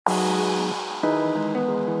Hello,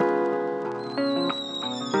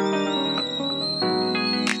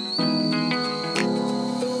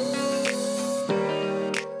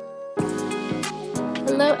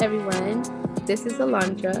 everyone. This is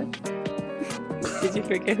Alondra. Did you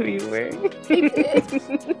forget who you were? I did.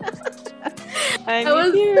 I'm I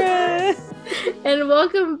was- Yadira. And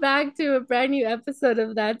welcome back to a brand new episode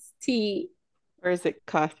of That's Tea. Or is it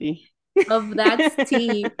coffee? Of That's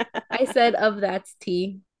Tea. I said of That's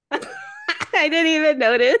Tea. I didn't even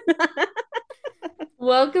notice.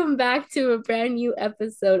 Welcome back to a brand new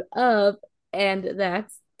episode of And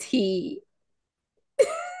That's Tea.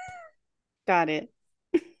 Got it.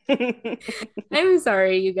 I'm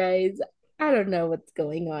sorry, you guys. I don't know what's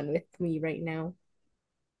going on with me right now.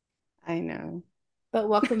 I know. But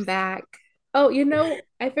welcome back. Oh,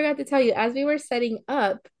 I forgot to tell you, as we were setting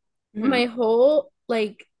up, my whole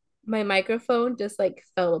my microphone just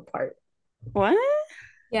fell apart. What?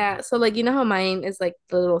 Yeah, so you know how mine is the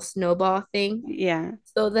little snowball thing? Yeah.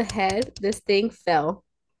 So this thing fell.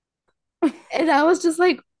 And I was just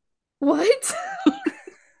like, what?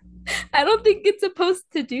 I don't think it's supposed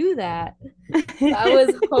to do that. So I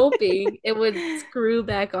was hoping it would screw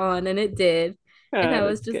back on, and it did. And I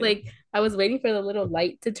was That's just good. I was waiting for the little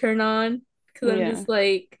light to turn on because I'm Yeah. just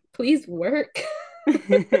please work.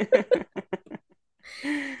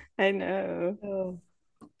 I know. Oh.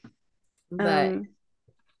 But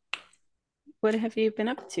what have you been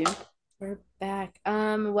up to? we're back.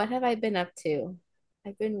 What have I been up to?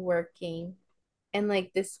 I've been working, and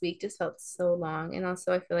this week just felt so long, and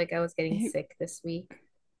also I feel like I was getting It, sick this week.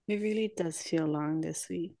 it really does feel long this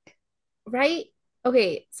week. Right?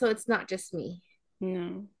 Okay, so it's not just me.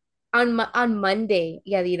 No. On Monday,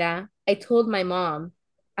 Yadira, I told my mom,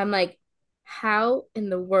 I'm like, how in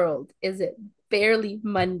the world is it barely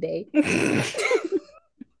Monday?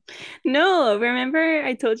 No, remember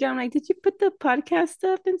I told you, I'm like, did you put the podcast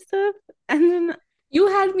up and stuff? And then You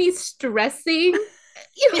had me stressing.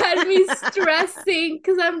 You had me stressing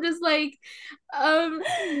because I'm just no.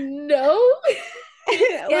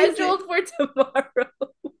 It's scheduled for tomorrow.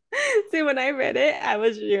 See, when I read it,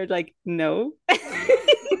 you're like, no.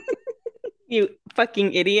 You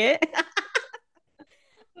fucking idiot.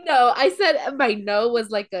 No, I said my no was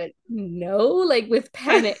like a no, with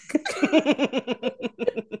panic.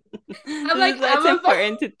 I'm This is why it's I'm about,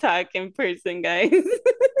 important to talk in person, guys.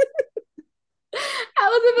 I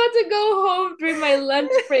was about to go home during my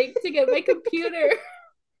lunch break to get my computer.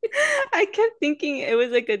 I kept thinking it was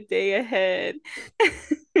like a day ahead.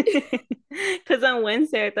 Because on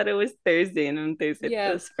Wednesday, I thought it was Thursday, and on Thursday, it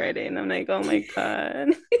Yeah. was Friday. And I'm like, oh my God.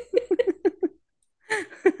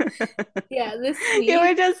 Yeah, this You were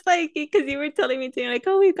week. just like, because you were telling me to, like,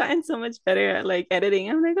 oh, we've gotten so much better at editing.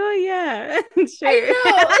 I'm like, oh, yeah, sure. I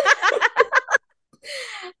know.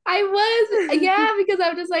 I was, yeah, because I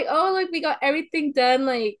was just oh, we got everything done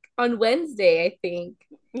on Wednesday, I think.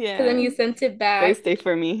 Because then Yeah. you sent it back. Thursday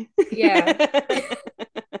for me. Yeah.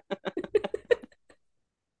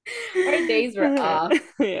 Our days were off.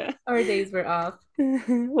 Yeah. Our days were off.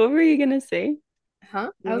 What were you gonna say?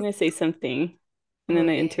 Huh? You were gonna say something, and Oh, then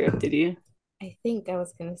I dang. interrupted you. I think I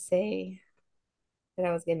was gonna say that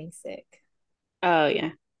I was getting sick, Oh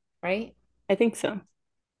yeah, right? I think so.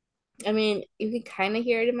 I mean, you can kind of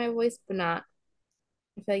hear it in my voice, but not,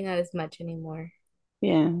 I feel like not as much anymore.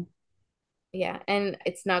 Yeah, Yeah, and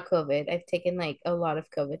it's not COVID. I've taken a lot of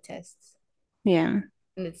COVID tests. yeah.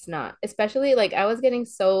 And it's not, especially I was getting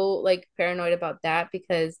so paranoid about that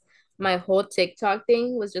because my whole TikTok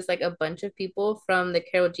thing was just a bunch of people from the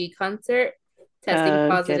Carol G concert testing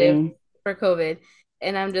positive Getting. for COVID.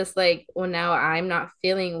 And I'm just well, now I'm not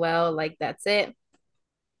feeling well. That's it.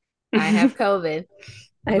 I have COVID.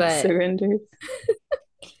 I've But surrendered.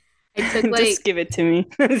 I took Just give it to me.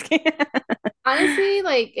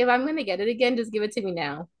 honestly, if I'm gonna get it again, just give it to me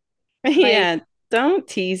now. Yeah, don't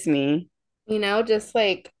tease me. Just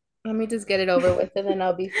let me just get it over with and then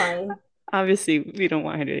I'll be fine. Obviously, we don't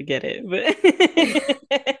want her to get it, but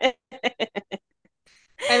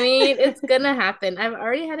I mean, it's gonna happen. I've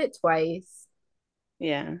already had it twice.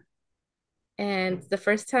 yeah. And the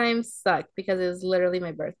first time sucked because it was literally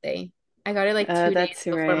my birthday. I got it 2 days That's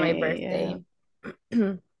before my right. Yeah.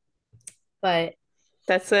 birthday. But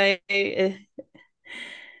That's why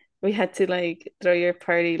we had to throw your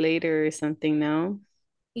party later or something now.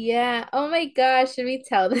 yeah, oh my gosh, should we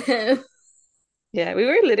tell them? Yeah, we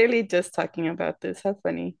were literally just talking about this. How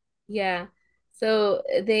funny. Yeah. So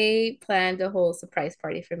they planned a whole surprise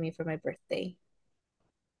party for me for my birthday.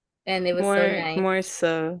 And it was so nice. More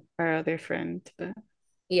so our other friend, but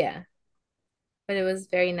Yeah, but it was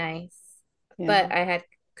very nice. yeah. But I had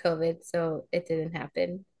COVID, so it didn't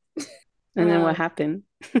happen. And then what happened?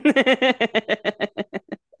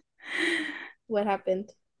 What happened?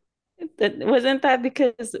 That wasn't that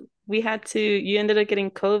because we had to, you ended up getting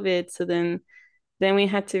COVID, so then we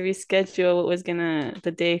had to reschedule what was gonna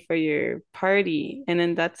the day for your party. And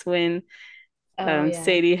then that's when Oh yeah.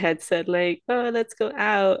 Sadie had said like, "Oh, let's go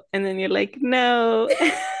out," and then you're like, "No,"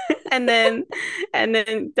 and then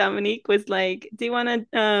Dominique was like, "Do you want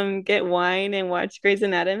to get wine and watch Grey's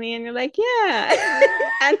Anatomy?" And you're like, "Yeah,"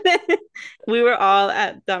 and then we were all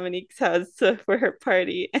at Dominique's house for her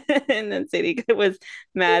party, and then Sadie was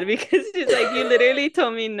mad because she's like, "You literally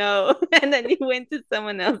told me no, and then you went to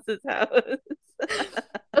someone else's house."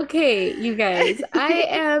 Okay, you guys, I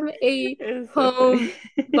am a It was so funny.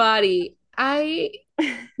 homebody. I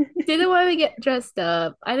didn't want to get dressed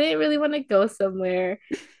up. I didn't really want to go somewhere.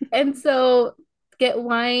 And so get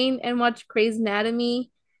wine and watch Grey's Anatomy,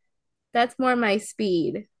 that's more my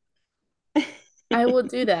speed. I will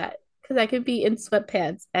do that because I could be in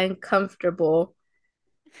sweatpants and comfortable.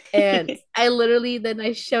 And I literally then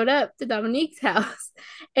I showed up to Dominique's house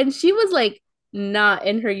and she was like not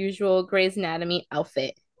in her usual Grey's Anatomy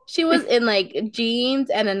outfit. She was in like jeans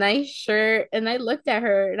and a nice shirt. And I looked at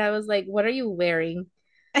her and I was like, what are you wearing?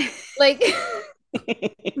 Like,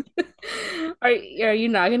 are you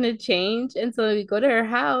not gonna change? And so we go to her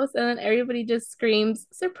house and then everybody just screams,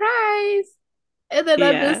 surprise. And then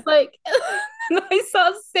I'm Yeah. just like, and I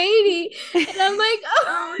saw Sadie and I'm like,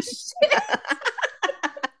 oh shit.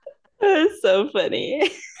 That's so funny.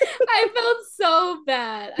 I felt so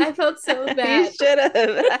bad. I felt so You bad. should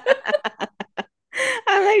have.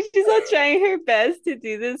 I'm like, she's all trying her best to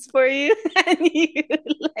do this for you, and you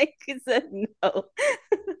like said no.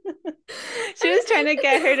 She was trying to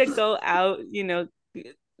get her to go out,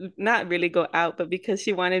 not really go out, but because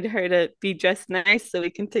she wanted her to be dressed nice so we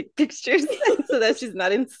can take pictures so that she's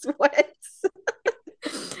not in sweats.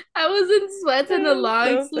 I was in sweats and a That was long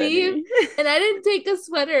so sleeve, funny. and I didn't take a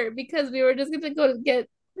sweater because we were just gonna go get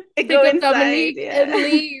pick Go up inside, Dominique and yeah.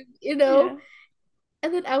 leave, you know. Yeah.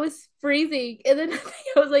 And then I was freezing, and then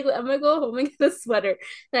I was like, I'm gonna go home and get a sweater.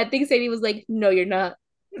 And I think Sadie was like, No, you're not.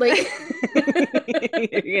 Like,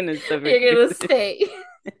 You're gonna you're suffocate. gonna stay.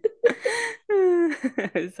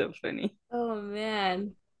 It's so funny. Oh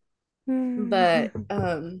man. But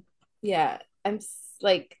yeah,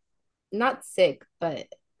 like not sick, but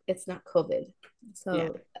it's not COVID. Yeah.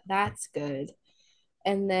 So that's good.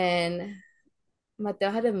 And then Mateo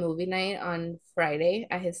had a movie night on Friday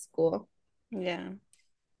at his school. Yeah.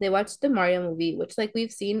 They watched the Mario movie, which like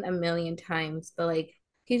we've seen a million times, but like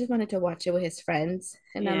he just wanted to watch it with his friends.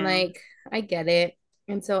 And I'm Yeah. like, I get it.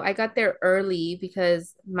 And so I got there early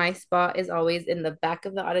because my spot is always in the back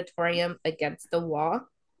of the auditorium against the wall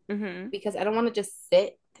Hmm. because I don't want to just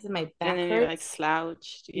sit because my And back then you're like hurts.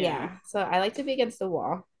 slouched. Yeah. Yeah. So I like to be against the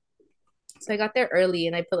wall. So I got there early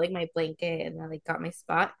and I put like my blanket and I like got my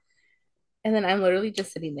spot. And then I'm literally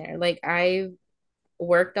just sitting there. Like I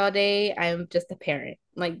worked all day. I'm just a parent.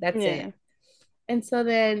 Like that's it. Yeah. And so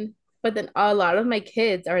then, but then a lot of my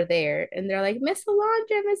kids are there and they're like, Miss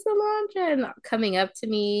Alondra, and coming up to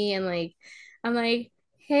me and like, I'm like,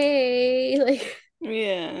 hey, like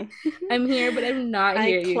Yeah. I'm here, but I'm not I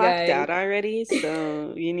here, you clocked guys. out already,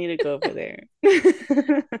 so you need to go over there.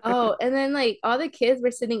 Oh, and then like all the kids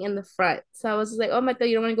were sitting in the front. So I was just like, oh, Mateo,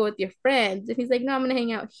 you don't want to go with your friends? And he's like, no, I'm gonna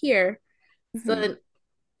hang out here. So Hmm. then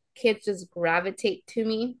kids just gravitate to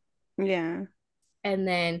me. Yeah. And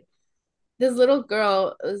then this little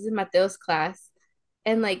girl was in Mateo's class.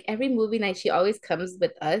 And like every movie night, she always comes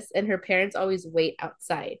with us, and her parents always wait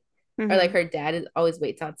outside. Or like Hmm. her dad always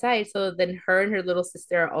waits outside. So then her and her little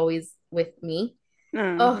sister are always with me. Oh,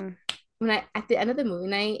 Uh-huh. when I at the end of the movie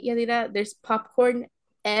night, Yadira, there's popcorn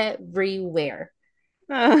everywhere.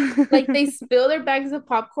 Like they spill their bags of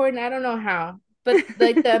popcorn. I don't know how, but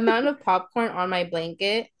like the amount of popcorn on my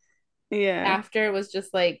blanket Yeah. after was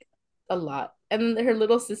just like a lot. And then her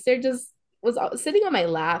little sister just was sitting on my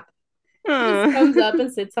lap. She just Oh. comes up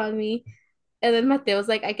and sits on me. And then Mateo's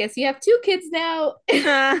like, I guess you have two kids now.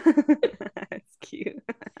 That's cute.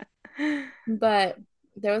 But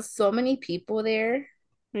there was so many people there,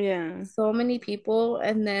 Yeah. so many people.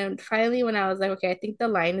 And then finally, when I was like, okay, I think the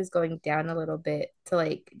line is going down a little bit to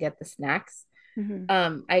like get the snacks. Hmm.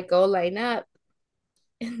 I go line up,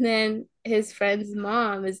 and then his friend's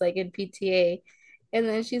mom is like in PTA. And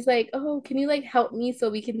then she's like, oh, can you like help me so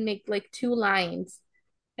we can make like two lines?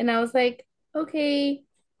 And I was like, okay.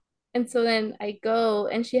 And so then I go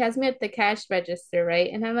and she has me at the cash register, right?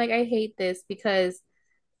 And I'm like, I hate this because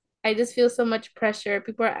I just feel so much pressure.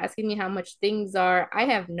 People are asking me how much things are. I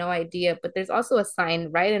have no idea, but there's also a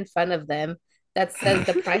sign right in front of them that says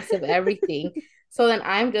the price of everything. So then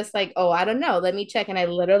I'm just like, oh, I don't know. Let me check. And I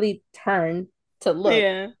literally turn to look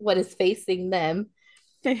Yeah. what is facing them.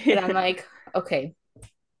 And I'm Yeah. like, okay.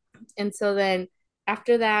 And so then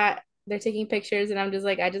after that, they're taking pictures, and I'm just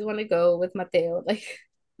like, I just want to go with Mateo. Like,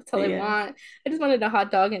 that's all I Yeah. want. I just wanted a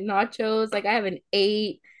hot dog and nachos. Like, I haven't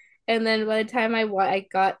ate. And then by the time I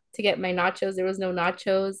got to get my nachos, there was no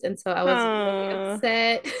nachos. And so I was really Oh.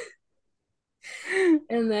 upset.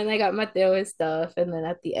 And then I got Mateo his stuff. And then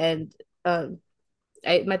at the end,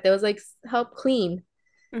 Mateo was like, help clean.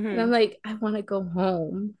 And I'm Hmm. like, I want to go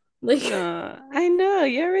home. Like, No, I know.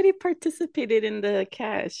 You already participated in the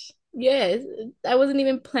cash. yes, I wasn't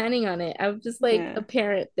even planning on it. I was just like a Yeah.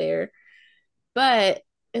 parent there. But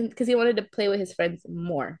and because he wanted to play with his friends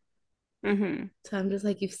more. Hmm. So I'm just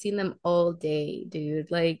like, you've seen them all day,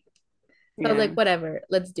 dude. Like, so I was Yeah. like, whatever,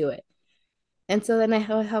 let's do it. And so then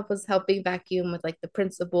was helping vacuum with like the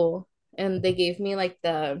principal, and they gave me like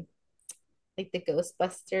the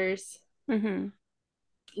Ghostbusters Hmm.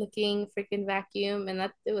 looking freaking vacuum, and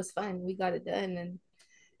that it was fun. We got it done,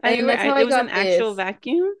 Oh, and then that's how it I was an got actual this.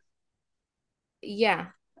 vacuum? Yeah,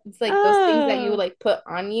 it's like those things that you Oh, like put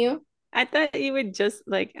on you. I thought you were just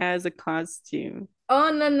like as a costume. Oh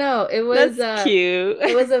no, no, That's cute.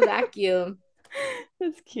 it was a vacuum.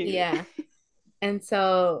 That's cute. Yeah. And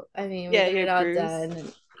so, I mean, we Yeah, got you're it all bruised. done.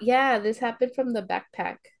 And yeah, this happened from the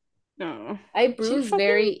backpack. No. I She bruise fucking,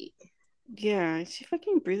 very, yeah, she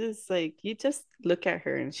fucking bruises. Like, you just look at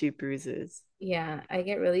her and she bruises. yeah, I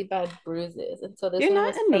get really bad bruises. And so this You're one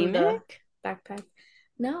not was from the anemic? backpack.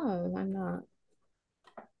 No, I'm not.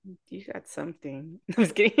 You got something. I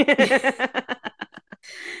was kidding.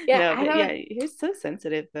 Yeah, No, I but yeah, don't, you're so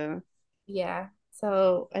sensitive though. yeah.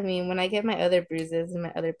 So, I mean, when I get my other bruises in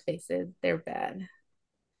my other places, they're bad.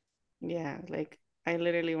 Yeah, like I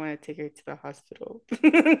literally want to take her to the hospital.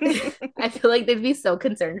 I feel like they'd be so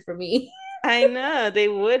concerned for me. I know they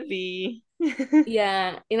would be.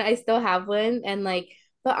 Yeah, I still have one, and like,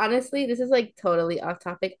 but honestly, this is like totally off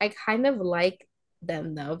topic. I kind of like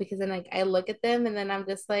them though, because then like I look at them and then I'm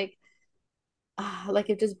just like, ah, like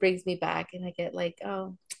it just brings me back, and I get like,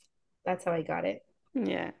 oh, that's how I got it.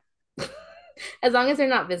 Yeah, As long as they're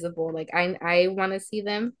not visible, like I want to see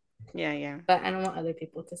them, yeah, yeah. but I don't want other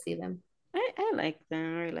people to see them. I like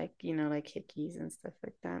them, or like, like hickeys and stuff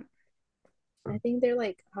like that. I think they're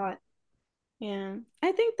like hot. Yeah,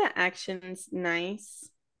 I think the action's nice.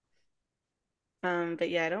 But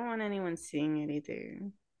yeah, I don't want anyone seeing it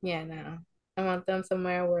either. Yeah, no. I want them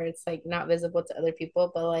somewhere where it's like not visible to other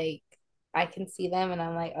people, but like I can see them, and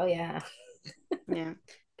I'm like, oh yeah. Yeah,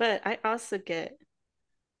 but I also get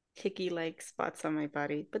hickey like spots on my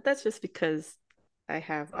body, but that's just because I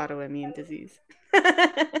have autoimmune disease.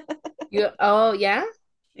 You oh yeah?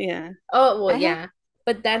 Yeah, Oh well I have, yeah.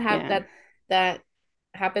 But yeah. that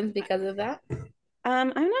happens because of that? I'm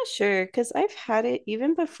not sure because I've had it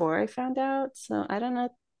even before I found out, so I don't know.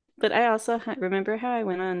 But I also remember how I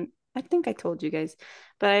went on, I think I told you guys,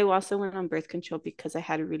 but I also went on birth control because I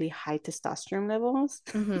had really high testosterone levels,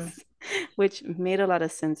 Mm-hmm. which made a lot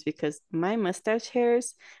of sense because my mustache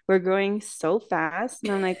hairs were growing so fast.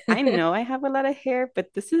 And I'm like, I know I have a lot of hair,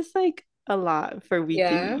 but this is like a lot for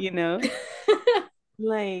weekly, Yeah.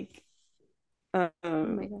 Like,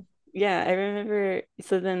 Oh my um, God. yeah, I remember.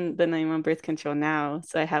 So then I'm on birth control now,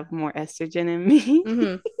 so I have more estrogen in me,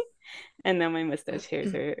 Mm-hmm. and now my mustache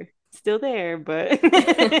hairs are still there, but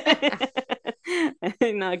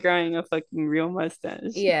I'm not growing a fucking real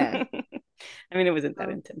mustache. Yeah. I mean, it wasn't that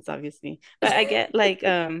Oh. intense, obviously, but I get like,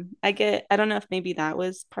 I don't know if maybe that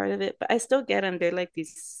was part of it, but I still get them. They're like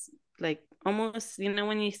these, like almost,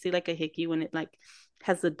 when you see like a hickey when it like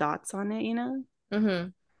has the dots on it, Mm-hmm.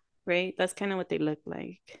 right? That's kind of what they look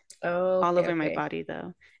like Oh, all okay, over my okay. body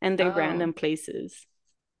though. And they're Oh. random places.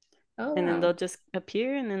 Oh And then wow. they'll just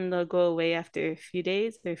appear and then they'll go away after a few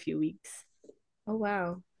days or a few weeks. Oh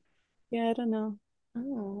wow. Yeah, I don't know.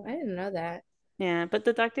 Oh, I didn't know that. Yeah, but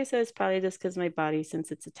the doctor says probably just because my body,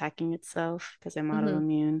 since it's attacking itself, because I'm Mm-hmm.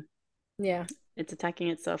 autoimmune, Yeah. it's attacking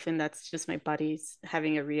itself, and that's just my body's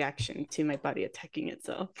having a reaction to my body attacking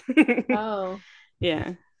itself. Oh.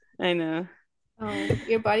 Yeah, I know. Oh,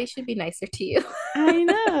 your body should be nicer to you. I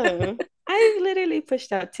know. I've literally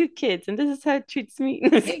pushed out two kids, and this is how it treats me.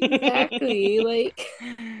 Exactly. Like,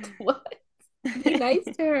 what? Be nice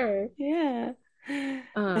to her. Yeah.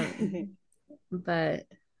 But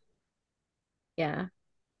yeah.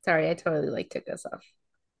 Sorry, I totally like took us off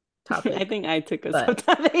I topic. think I took us off But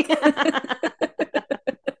topic.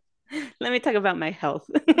 Let me talk about my health.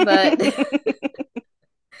 but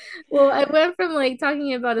well, I went from like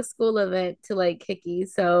talking about a school event to like hickey.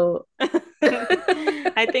 So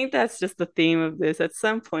I think that's just the theme of this. At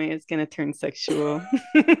some point, it's gonna turn sexual.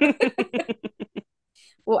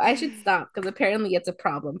 Well, I should stop because apparently it's a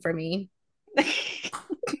problem for me.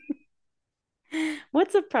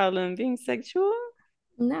 What's the problem? Being sexual?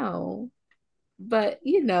 No, but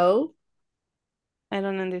you know. I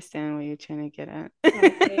don't understand what you're trying to get at.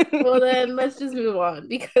 Okay. Well, then let's just move on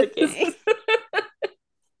because Okay.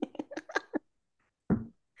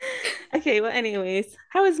 Okay, well, anyways,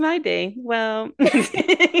 how was my day? Well, I was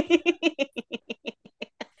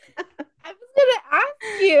gonna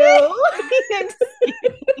ask you. I'm just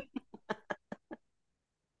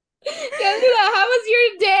Candida, how was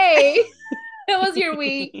your day? How was your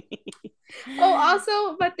week? kidding. Oh,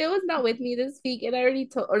 also, Mateo was not with me this week, and I already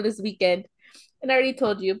told, or this weekend, and I already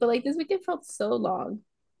told you, but like this weekend felt so long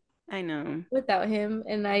I know. without him,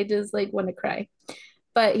 and I just like want to cry.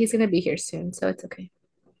 But he's gonna be here soon, so it's okay.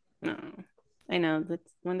 No. I know that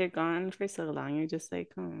when they're gone for so long, you're just like,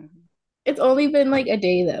 oh. It's only been like a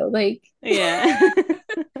day though, like, Yeah.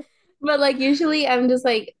 but like usually I'm just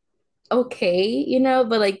like okay,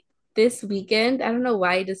 but like this weekend, I don't know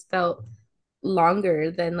why it just felt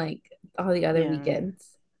longer than like all the other Yeah. weekends.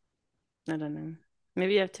 I don't know.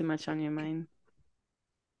 Maybe you have too much on your mind.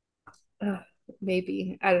 Ugh,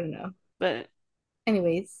 maybe, I don't know. But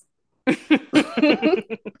Anyways,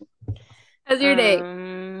 how's your day?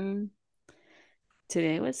 um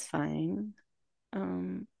today was fine.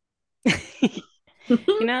 Um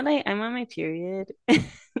like I'm on my period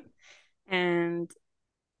and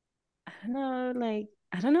I don't know, like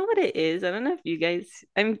I don't know what it is. I don't know if you guys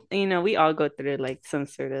we all go through like some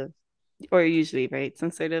sort of or usually, right?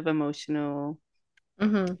 Some sort of emotional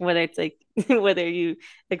Hmm. whether it's like whether you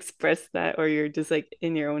express that or you're just like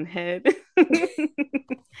in your own head.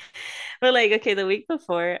 But like, okay, the week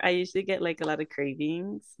before, I usually get like a lot of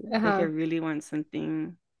cravings. Like I Uh-huh. really want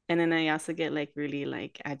something. And then I also get like really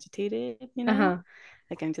like agitated. Uh-huh.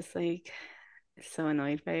 Like I'm just like so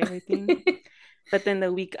annoyed by everything. But then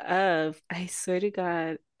the week of, I swear to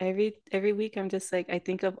God, every week I'm just like I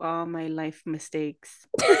think of all my life mistakes.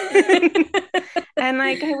 And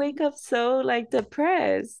like I wake up so like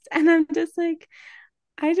depressed and I'm just like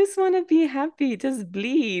I just want to be happy, just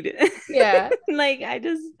bleed. Yeah. Like I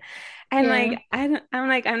just and Yeah. like I'm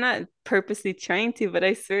like I'm not purposely trying to, but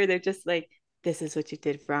I swear they're just like this is what you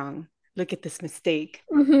did wrong. Look at this mistake.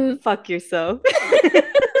 Hmm. Fuck yourself.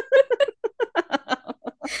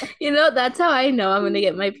 That's how I know I'm gonna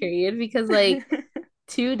get my period because like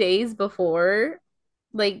 2 days before,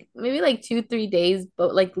 like maybe like 2, 3 days,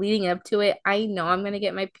 but like leading up to it, I know I'm gonna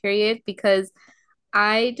get my period because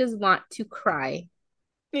I just want to cry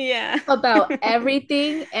Yeah. about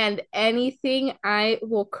everything and anything. I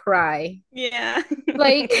will cry. Yeah.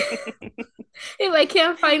 Like if I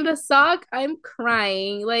can't find a sock, I'm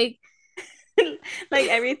crying. Like, Like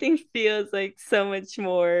everything feels like so much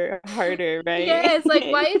more harder, right? yes, like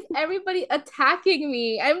why is everybody attacking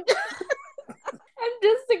me? I'm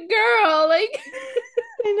just a girl. Like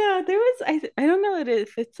I know there was I don't know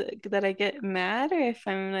if it's that I get mad or if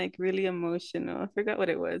I'm like really emotional. I forgot what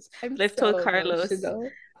it was. I'm But I've told so Carlos,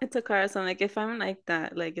 emotional. I'm like if I'm like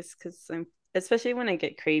that, like it's because I'm especially when I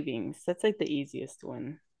get cravings. That's like the easiest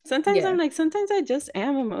one. Sometimes I'm Yeah. like sometimes I just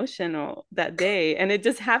am emotional that day and it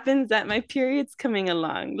just happens that my period's coming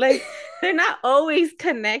along. Like they're not always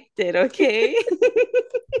connected, okay?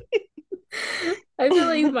 I feel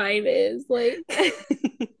like mine is like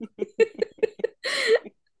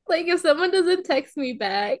like if someone doesn't text me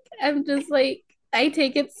back, I'm just like I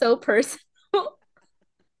take it so personal.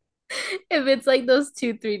 If it's like those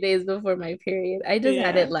 2, 3 days before my period. I just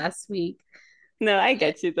had it Yeah. last week. No, I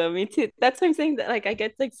get you though. Me too. That's why I'm saying that like I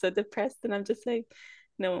get like so depressed and I'm just like,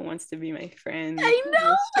 no one wants to be my friend. I I'm a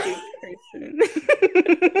know. shitty person.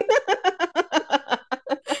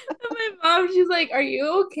 My mom, she's like, "Are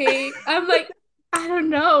you okay?" I'm like, "I don't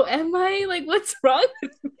know. Am I? Like, what's wrong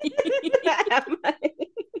with me?" Am I?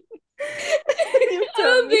 You I tell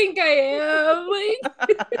don't me. think I am.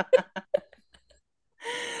 Like,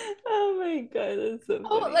 Oh my God, that's so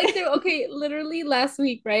oh, funny. like they're okay. Literally last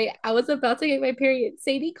week, right? I was about to get my period.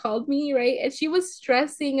 Sadie called me, right? And she was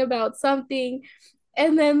stressing about something.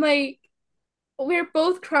 And then like we're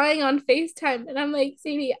both crying on FaceTime. And I'm like,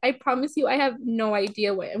 Sadie, I promise you, I have no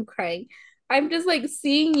idea why I'm crying. I'm just like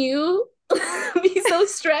seeing you be so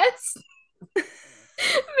stressed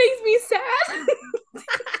makes me sad.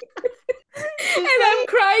 She's And I'm like,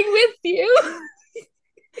 crying with you.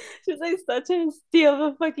 she's like such a steal of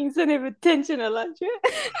a fucking center of attention, Alondra.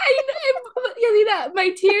 Yelena, my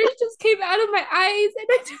tears just came out of my eyes, and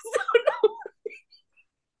I just don't know.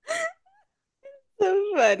 So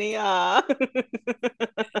funny. Ah.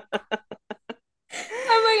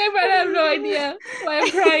 I'm like, I might have no idea why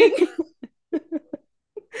I'm crying.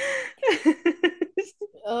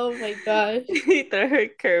 Oh my gosh. You throw her a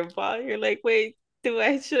curveball. You're like, wait, do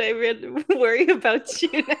I should I really worry about you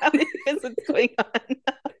now because what's going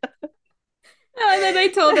And then I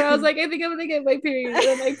told her, I was on? like, I think I'm gonna get my period.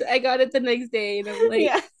 And I got it the next day, and I'm like,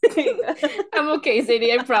 Yeah, there you go. I'm okay,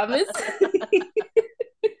 Sadie, I promise. I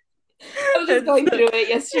was just That's going so, through it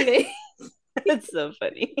yesterday. that's so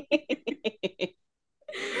funny.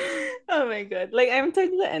 Oh my God. Like I'm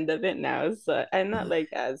towards the end of it now, so I'm not like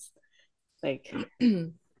as like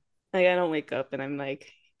I don't wake up and I'm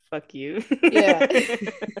like, fuck you. Yeah.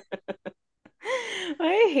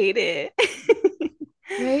 I hate it.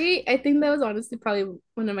 Right? I think that was honestly probably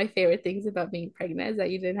one of my favorite things about being pregnant is that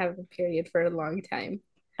you didn't have a period for a long time.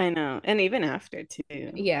 I know. And even after too.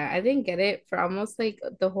 Yeah, I didn't get it for almost like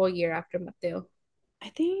the whole year after Mateo. I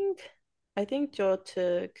think I think Joel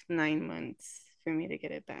took 9 months for me to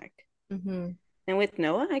get it back. Hmm. And with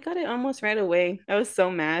Noah, I got it almost right away. I was so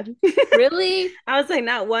mad. Really? I was like,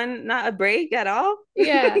 not a break at all.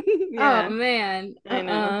 Yeah. Oh Yeah, man. I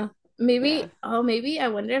know. Yeah. Maybe I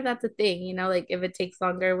wonder if that's a thing, like if it takes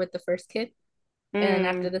longer with the first kid and then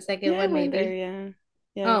after Mm, the second yeah, I one, wonder. maybe.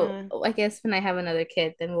 Yeah. Oh, Yeah. I guess when I have another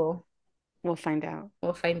kid, then We'll find out.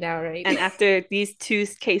 we'll find out, right? And after these two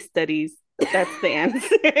case studies, that's the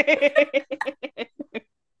answer.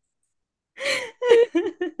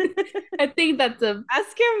 I think that's a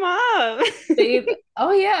Ask your mom. thing.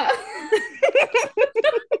 Oh yeah.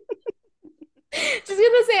 Just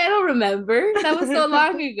gonna say I don't remember. That was so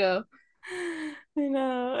long ago. I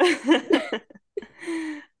know.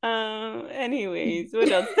 Anyways, what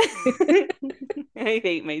else? I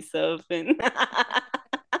hate myself and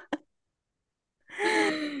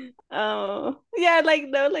oh yeah, like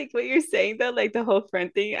no, like what you're saying though, like the whole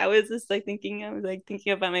friend thing. I was just like thinking, I was like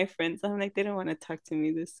thinking about my friends. I'm like, they don't want to talk to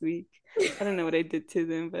me this week. I don't know what I did to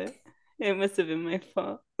them, but it must have been my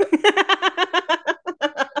fault.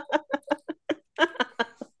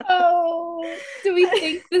 Oh, do we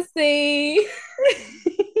think the same?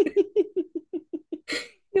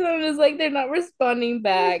 Because I'm just like, they're not responding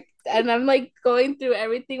back. And I'm like going through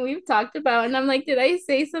everything we've talked about. And I'm like, did I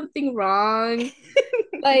say something wrong?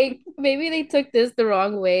 Like, maybe they took this the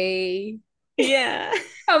wrong way. Yeah.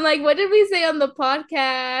 I'm like, what did we say on the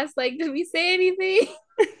podcast? Like, did we say anything?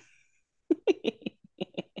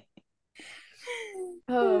 Oh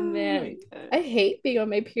Oh my man. God. I hate being on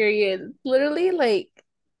my period. Literally, like,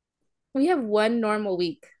 we have one normal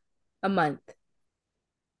week a month.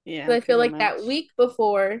 So Yeah, I feel pretty like that much. week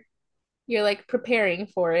before you're like preparing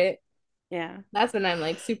for it. Yeah. That's when I'm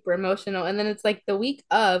like super emotional. And then it's like the week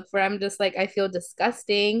of where I'm just like, I feel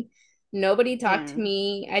disgusting. Nobody talked to Yeah.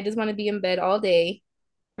 me. I just want to be in bed all day.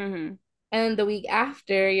 Hmm. And then the week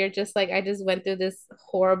after, you're just like, I just went through this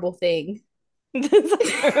horrible thing. That's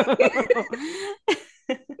true.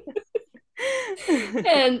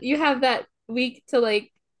 And you have that week to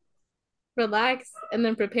like relax and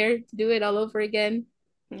then prepare to do it all over again.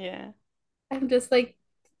 Yeah, I'm just like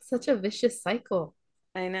such a vicious cycle.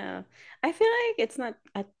 I know. I feel like it's not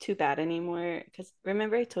too bad anymore because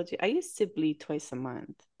remember I told you I used to bleed twice a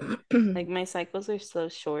month. Like my cycles are so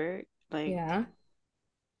short. Like Yeah.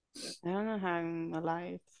 I don't know how I'm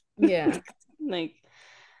alive. Yeah. Like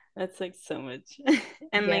that's like so much.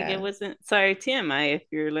 And like it Yeah. wasn't sorry, TMI if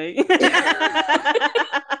you're like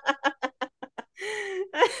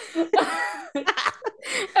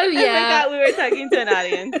Oh I yeah. forgot we were talking to an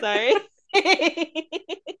audience. Sorry.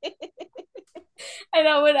 I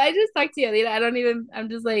know when I just talk to Yelena, I'm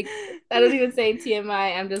just like, I don't even say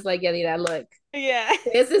TMI. I'm just like, Yelena, look, Yeah.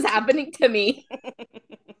 this is happening to me.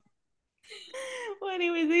 Well,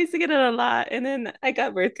 anyways, I used to get it a lot, and then I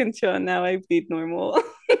got birth control, and now I bleed normal.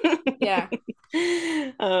 Yeah.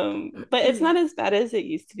 But it's not as bad as it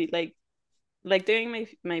used to be. Like during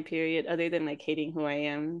my period, other than like hating who I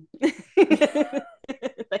am,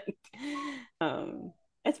 like,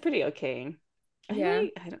 it's pretty okay. Yeah.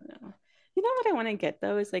 I don't know. You know what I want to get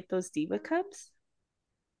though is like those diva cups.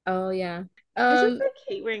 Oh yeah. I just Um, like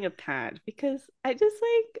hate wearing a pad because I just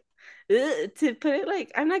like to put it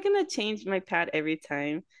like I'm not gonna change my pad every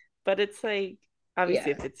time, but it's like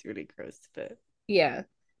obviously yeah. if it's really gross, but Yeah. to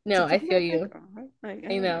No, I put it feel back you. on, like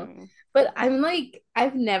I I don't know. know. But I'm like,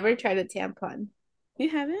 I've never tried a tampon. You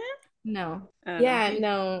haven't? No. Oh, Yeah, you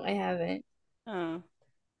no, I haven't. oh.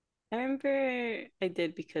 I remember I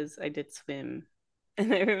did because I did swim.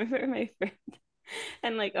 And I remember my friend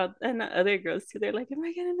and like and the other girls too, they're like, am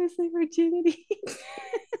I gonna lose my virginity?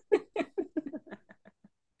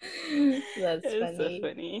 That's It was so funny.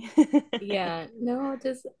 funny. Yeah. No,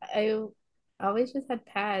 just I always just had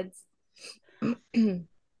pads.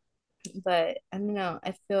 But I don't know.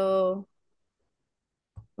 I feel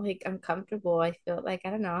like uncomfortable. I feel like I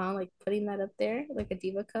don't know, like putting that up there like a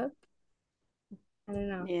diva cup. I don't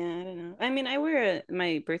know. Yeah, I don't know. I mean, I wear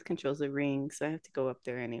my birth control's a ring, so I have to go up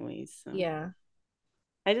there anyways. So Yeah.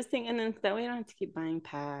 I just think, and then that way I don't have to keep buying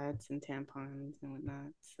pads and tampons and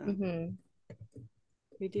whatnot. So Hmm.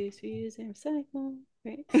 reduce, reuse, and recycle,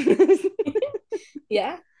 right?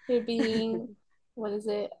 Yeah. You're being, what is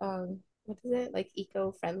it? What is it? Like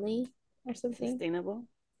eco-friendly or something? Sustainable.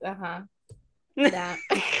 Uh-huh. That.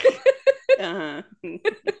 Uh-huh.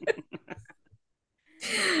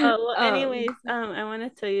 Oh, well, Um, anyways, I want to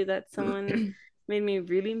tell you that someone made me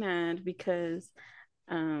really mad because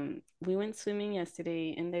we went swimming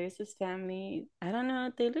yesterday and there's this family. I don't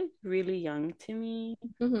know, they look really young to me,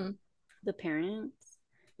 hmm. the parents,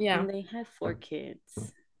 Yeah. and they had four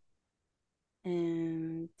kids.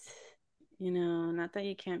 And not that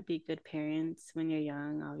you can't be good parents when you're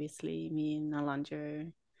young. Obviously, me and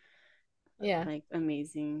Alondra are Yeah. like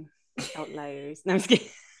amazing outliers. No, I'm just kidding.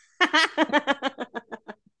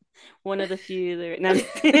 One of the few that, no, I'm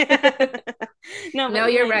just kidding. No, No,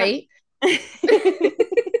 but you're like not right.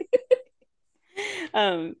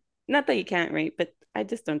 um not that you can't, right? But I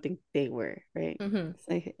just don't think they were, right? Hmm.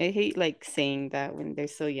 So I hate like saying that when they're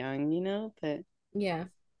so young, but Yeah.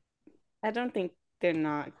 I don't think they're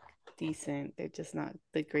not decent. They're just not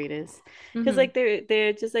the greatest. Because Hmm. like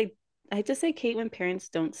they're just like I just like hate when parents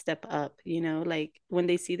don't step up, like when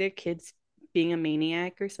they see their kids being a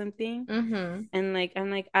maniac or something. Hmm. And like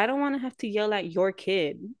I'm like, I don't want to have to yell at your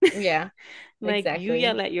kid. Yeah. Like you Exactly.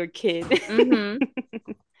 yell at your kid. Hmm.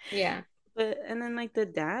 Yeah. But and then like the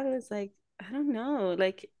dad was like, I don't know,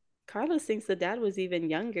 like Carlos thinks the dad was even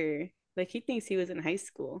younger. Like he thinks he was in high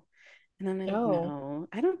school. And I'm like, Oh. no,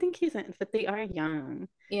 I don't think he's in, but they are young,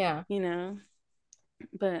 Yeah. you know.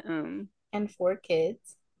 But And four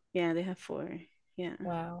kids. yeah, they have four. Yeah,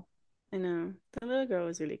 Wow. I know. The little girl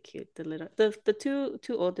was really cute. The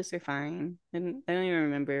two oldest are fine. And I don't even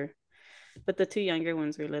remember. But the two younger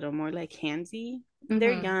ones were a little more like handsy. And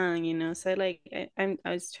they're Hmm. young, so like I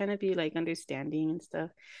was trying to be like understanding and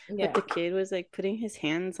stuff, but Yeah. the kid was like putting his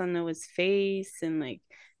hands on Noah's face and like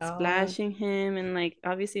Oh. splashing him, and like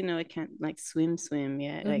obviously Noah can't like swim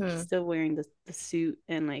yet, like he's Hmm. still wearing the suit,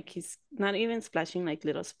 and like he's not even splashing like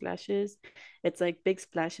little splashes. It's like big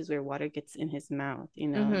splashes where water gets in his mouth,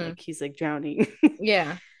 and Hmm. like he's like drowning.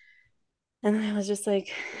 Yeah. And I was just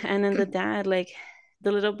like, and then the dad, like,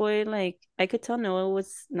 the little boy, like, I could tell Noah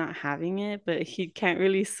was not having it, but he can't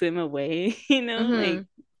really swim away, Hmm. like,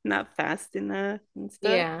 not fast enough and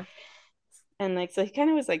stuff. Yeah. And like, so he kind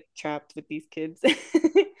of was like trapped with these kids.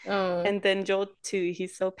 Oh. And then Joel, too,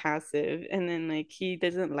 he's so passive. And then, like, he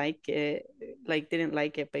doesn't like it, like, didn't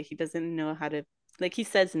like it, but he doesn't know how to, like, he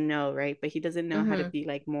says no, right? But he doesn't know how to Hmm. be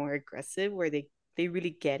like more aggressive where they really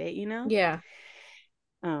get it. Yeah.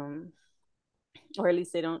 Um, or at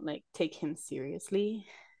least they don't like take him seriously.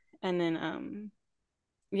 And then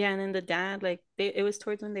yeah, and then the dad, like it was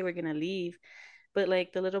towards when they were gonna leave, but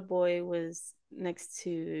like the little boy was next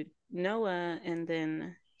to Noah, and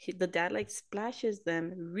then the dad like splashes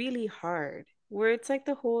them really hard, where it's like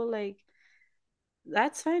the whole like,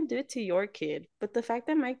 that's fine, do it to your kid, but the fact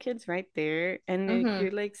that my kid's right there and Hmm.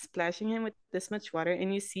 you're like splashing him with this much water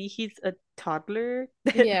and you see he's a toddler,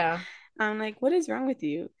 that Yeah. I'm like, what is wrong with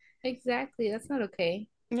you? Exactly. That's not okay.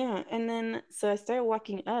 Yeah, and then so I started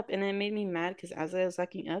walking up, and it made me mad because as I was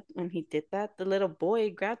walking up, when he did that, the little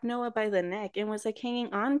boy grabbed Noah by the neck and was like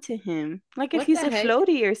hanging on to him, like if What he's the a heck?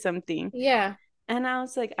 floaty or something. Yeah. And I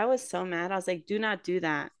was like, I was so mad. I was like, do not do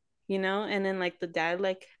that. And then like the dad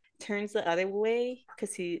like turns the other way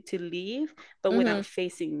because he to leave, but Hmm. without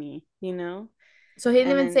facing me. So he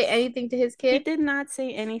didn't And even then say anything to his he kid? did not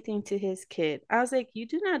say anything to his kid. I was like, you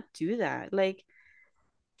do not do that. Like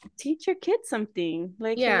teach your kid something,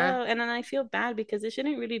 like Yeah. hello. And then I feel bad because it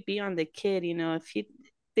shouldn't really be on the kid, if he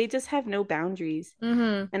they just have no boundaries.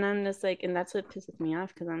 Hmm. And I'm just like, and that's what pisses me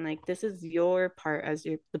off, because I'm like, this is your part as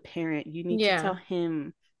the parent, you need to tell Yeah.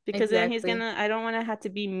 him, because then he's Exactly. gonna I don't want to have to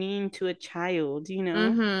be mean to a child.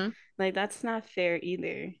 Hmm. Like that's not fair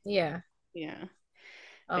either. Yeah. Yeah.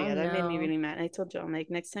 But Oh yeah, that made me no. really mad. I told Joe, I'm like,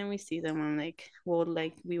 next time we see them, I'm like, well,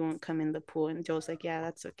 like, we won't come in the pool. And Joe's like, yeah,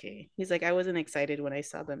 that's okay. He's like, I wasn't excited when I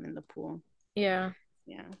saw them in the pool. Yeah.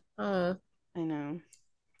 Yeah, Oh. I know.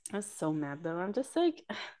 I was so mad though. I'm just like,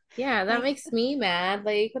 Yeah, that like, makes me mad.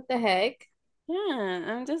 Like, what the heck? yeah,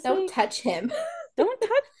 I'm just Don't like, touch him. don't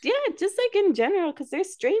touch, yeah, just like in general, because they're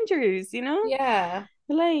strangers. Yeah.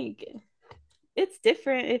 Like, it's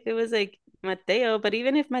different if it was like Mateo, but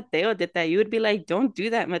even if Mateo did that, you would be like, don't do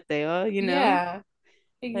that, Mateo. Yeah.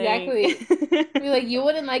 Like, Exactly. Be like, you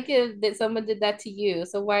wouldn't like it that someone did that to you.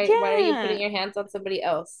 So why are you putting yeah. your hands on somebody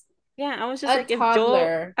else? Yeah, I was just A like, if Joel,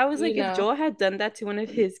 toddler, I was you like, if know. Joel had done that to one of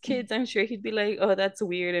his kids, I'm sure he'd be like, oh, that's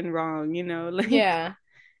weird and wrong, Like, Yeah.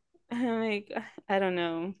 I'm like, I don't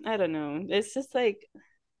know. I don't know. It's just like,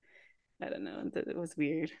 I don't know. It was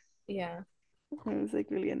weird. Yeah. I was like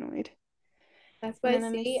really annoyed. That's And why I then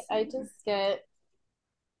let me see. I see. just get,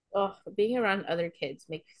 oh, being around other kids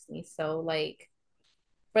makes me so like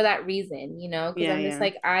for that reason, because Yeah, I'm just yeah.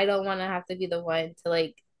 like, I don't want to have to be the one to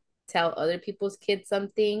like tell other people's kids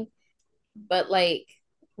something, but like,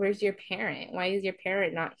 where's your parent? Why is your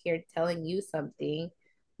parent not here telling you something?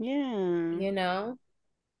 Yeah. You know?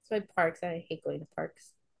 That's why parks, I hate going to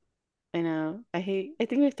parks. I know. I think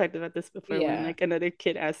we've talked about this before when Yeah. like another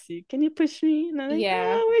kid asks you, can you push me? And I'm like, Yeah.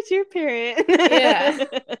 oh, where's your parent? Yeah.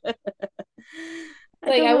 I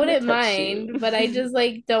Like don't I want to wouldn't touch you. mind, but I just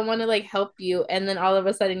like don't want to like help you and then all of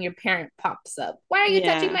a sudden your parent pops up. Why are you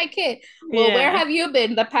touching Yeah. my kid? Well, where Yeah. have you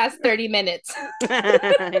been the past 30 minutes?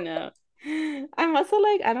 I know. I'm also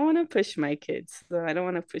like, I don't want to push my kids, so I don't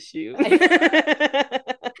want to push you. I,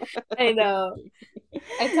 I know.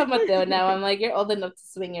 I tell Mateo now, I'm like, you're old enough to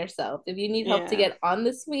swing yourself. If you need help to Yeah. get on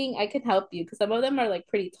the swing, I can help you because some of them are like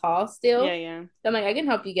pretty tall Yeah, still. yeah. So I'm like, I can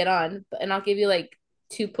help you get on, and I'll give you like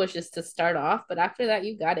two pushes to start off. But after that,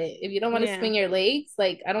 you got it. If you don't want to Yeah. swing your legs,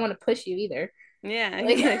 like I don't want to push you either. Yeah,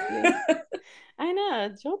 Like, exactly. I know.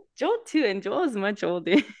 Joel too, and Joel is much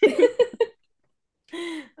older.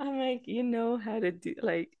 I'm like, you know how to do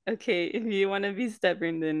like, okay, if you want to be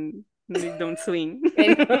stubborn, then don't swing. I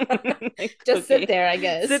know. Like, Just sit okay, there, I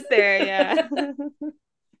guess. sit there, yeah.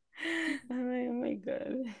 I'm like, oh my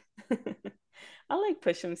God. I like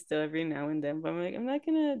push him still every now and then, but I'm like, I'm not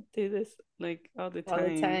gonna do this like all the All the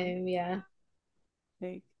time. time. Yeah,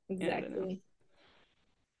 Like, yeah, I don't know. exactly.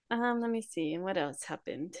 Let me see. What else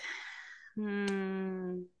happened? I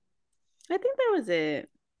think that was it.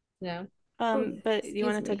 No. Oh, But you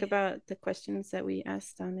want excuse to talk me. about the questions that we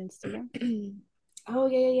asked on Instagram? Oh,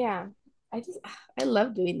 yeah, yeah, yeah. I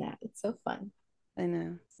love doing that. It's so fun. I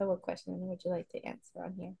know. So, what question would you like to answer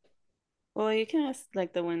on here? Well, you can ask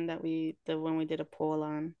like the one we did a poll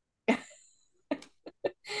on.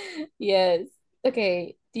 Yes.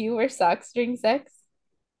 Okay. Do you wear socks during sex?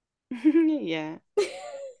 Yeah.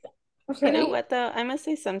 You know Right? what though? I must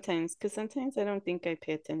say sometimes, because sometimes I don't think I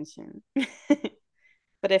pay attention.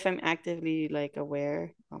 But if I'm actively like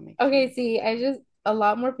aware, I'll make sure. Okay, see, a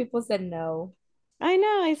lot more people said no. I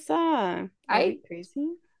know, I saw. Are we I, crazy?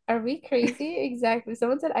 are we crazy? Exactly.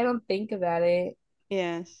 Someone said I don't think about it.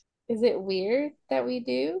 Yes. Is it weird that we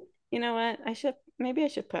do? You know what? Maybe I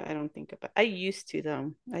should put I don't think about I used to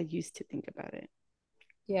though. I used to think about it.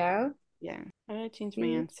 Yeah. Yeah. I'm gonna change my See,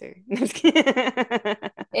 answer. Just kidding.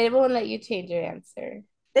 it won't let you change your answer.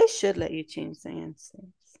 They should let you change the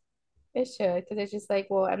answers. It should, because it's just like,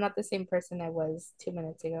 well, I'm not the same person I was 2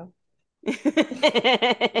 minutes ago,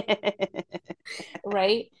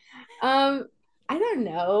 right? Um, I don't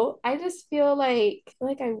know. I just feel like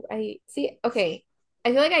I see. Okay, I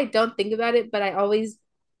feel like I don't think about it, but I always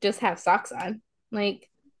just have socks on. Like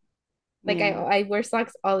Yeah. I wear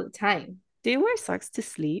socks all the time. Do you wear socks to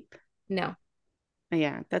sleep? No,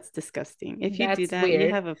 Yeah, that's disgusting. If you do that's that, you weird.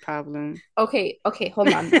 have a problem. Okay, okay, hold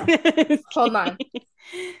on though. Hold on. Okay.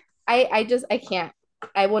 I can't.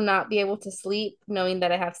 I will not be able to sleep knowing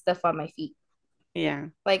that I have stuff on my feet. Yeah.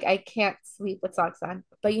 Like I can't sleep with socks on.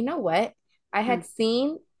 But you know what? I Hmm. had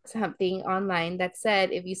seen something online that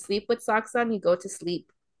said if you sleep with socks on, you go to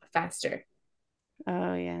sleep faster.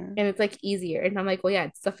 Oh yeah. And it's like easier. And I'm like, well, yeah,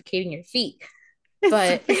 it's suffocating your feet. It's But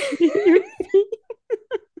suffocating your feet.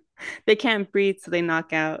 They can't breathe, so they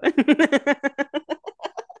knock out.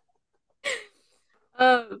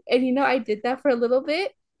 and I did that for a little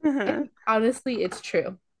bit. Uh-huh. And honestly, it's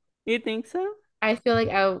true. You think so? I feel like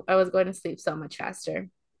I was going to sleep so much faster.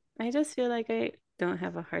 I just feel like I don't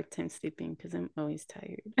have a hard time sleeping because I'm always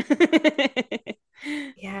tired.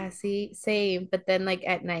 Yeah, see, same. But then like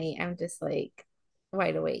at night, I'm just like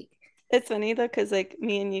wide awake. It's funny though, because like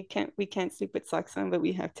me and you we can't sleep with socks on, but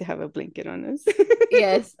we have to have a blanket on us.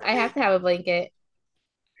 Yes, I have to have a blanket.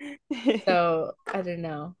 So I don't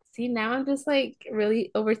know. See, now I'm just like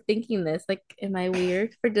really overthinking this. Like, am I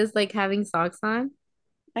weird for just like having socks on?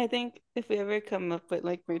 I think if we ever come up with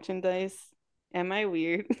like merchandise, am I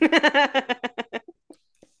weird?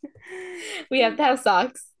 We have to have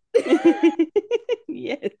socks.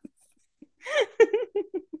 Yes.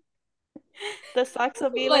 The socks will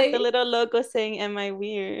be like the Like, little logo saying, am I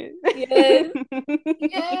weird? yes,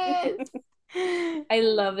 yes. I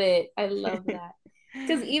love it. I love that.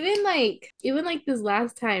 Because even like this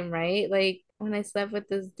last time, right? Like when I slept with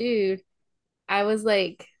this dude, I was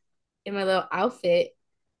like in my little outfit,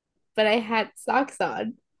 but I had socks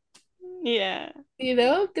on, Yeah.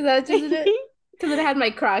 because I was just in it, because I had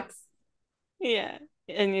my Crocs. Yeah.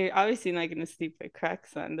 And you're obviously not gonna sleep with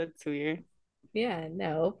Crocs on. That's weird. Yeah,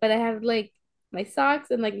 no, but I have like my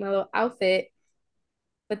socks and like my little outfit.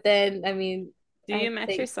 But then, I mean, Do I you had to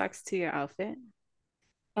match your take, socks to your outfit?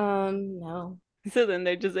 no, So then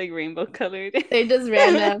they're just like rainbow colored. they're just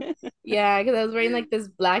random. Yeah, because I was wearing like this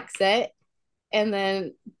black set, and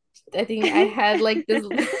then I think I had like this.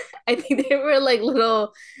 I think they were like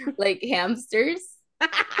little, like hamsters.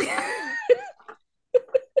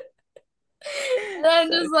 And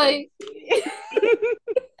I'm So just like, crazy.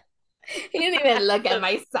 he didn't even look at So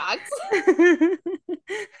my socks.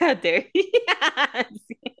 how dare you?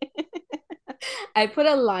 I put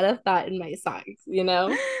a lot of thought in my socks.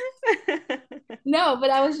 No, but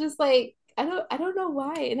I was just like, I don't know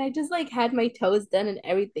why. And I just like had my toes done and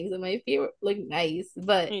everything. So my feet look nice.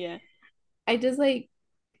 But Yeah, I just like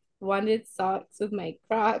wanted socks with my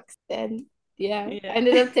Crocs. And yeah, I yeah,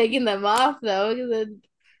 ended up taking them off though, because then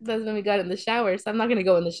that's when we got in the shower. So I'm not gonna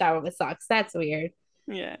go in the shower with socks. That's weird.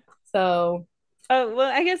 yeah. So Oh,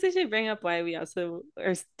 well, I guess I should bring up why we also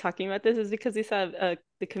are talking about this is because we saw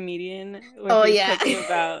the comedian where oh he was yeah. talking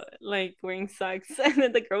about like wearing socks, and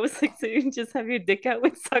then the girl was like, "So you just have your dick out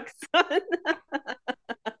with socks on?"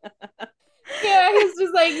 Yeah, he's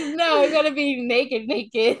just like, no, I gotta be naked,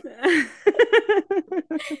 naked.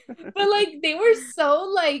 But like they were so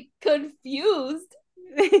like confused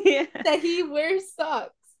Yeah, that he wears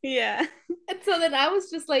socks. yeah, And so then I was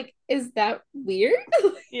just like, is that weird?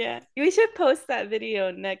 yeah. We should post that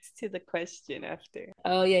video next to the question after.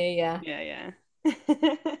 Oh yeah, yeah, Yeah, yeah.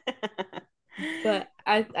 yeah. But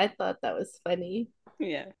I thought that was funny.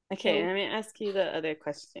 Yeah. Okay, So let me ask you the other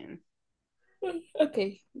question.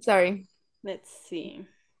 okay, sorry. Let's see.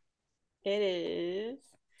 It is,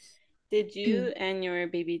 did you and your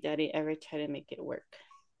baby daddy ever try to make it work?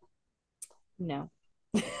 No.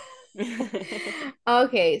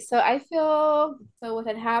 Okay, so I feel so what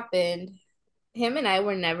had happened, him and I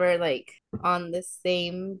were never like on the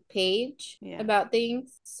same page Yeah. about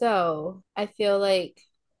things. So I feel like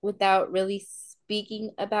without really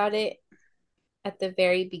speaking about it at the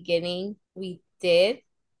very beginning, we did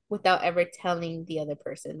without ever telling the other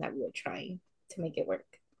person that we were trying to make it work.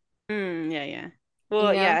 Yeah, yeah. You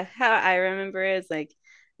Well, know? yeah, how I remember is like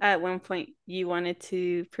at one point you wanted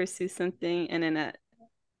to pursue something and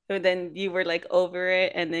then you were like over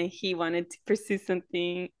it and then he wanted to pursue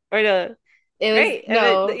something or the It was right.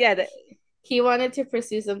 no, Yeah, he wanted to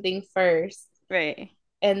pursue something first. right.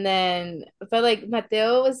 And then, but like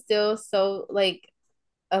Mateo was still so like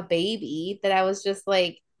a baby that I was just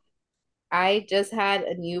like, I just had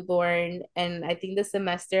a newborn and I think the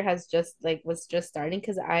semester has just like was just starting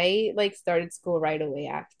because I like started school right away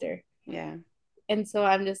after. Yeah. And so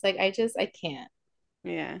I'm just like, I can't.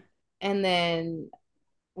 Yeah. And then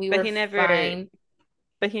we But were he never fine.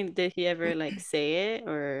 but he did he ever like say it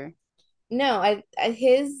or No, I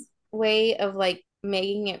his way of like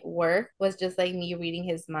making it work was just like me reading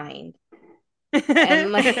his mind.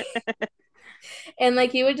 And like and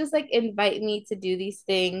like he would just like invite me to do these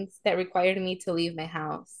things that required me to leave my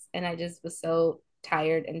house. And I just was so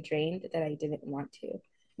tired and drained that I didn't want to.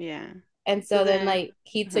 Yeah. And So so then then, like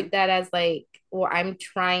he uh-huh. took that as like, well, I'm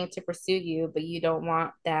trying to pursue you, but you don't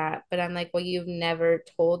want that. But I'm like, well, you've never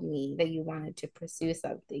told me that you wanted to pursue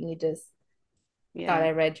something. You just thought Yeah.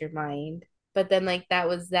 I read your mind. But then like that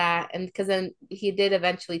was that. And because then he did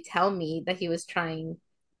eventually tell me that he was trying,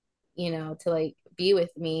 to like be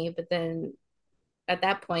with me. But then at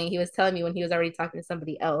that point he was telling me when he was already talking to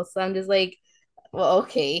somebody else. So I'm just like, well,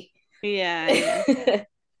 okay. Yeah, yeah.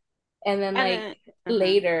 And then And like then, uh-huh.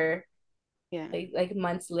 later, Yeah. like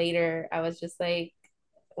months later, I was just like,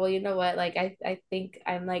 well, you know what? Like I think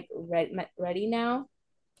I'm like ready now.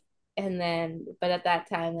 And then but at that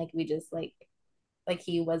time like we just like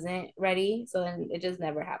he wasn't ready. So then it just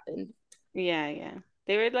never happened. Yeah, yeah.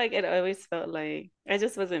 They were like, it always felt like I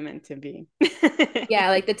just wasn't meant to be. Yeah,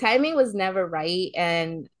 like the timing was never right.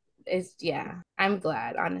 And it's yeah, I'm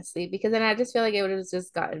glad honestly, because then I just feel like it would have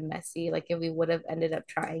just gotten messy. Like if we would have ended up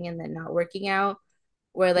trying and then not working out,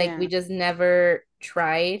 where like we Yeah, just never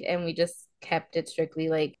tried and we just kept it strictly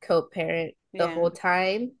like co-parent the yeah, whole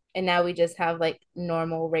time. And now we just have like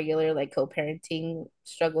normal, regular, like co-parenting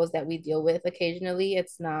struggles that we deal with occasionally.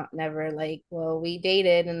 It's not never like, well, we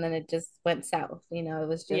dated and then it just went south. It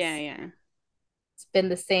was yeah, just, yeah. it's been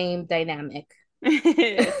the same dynamic.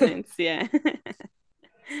 Since, yeah.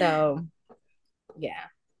 So, yeah.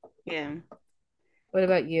 Yeah. What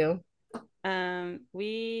about you?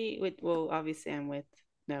 well, obviously I'm with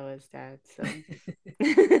Noah's dad, so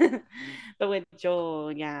but with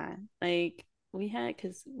Joel, yeah, like we had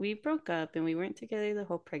because we broke up and we weren't together the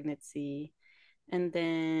whole pregnancy, and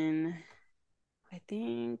then I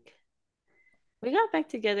think we got back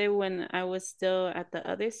together when I was still at the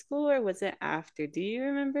other school, or was it after? Do you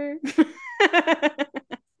remember?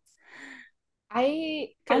 I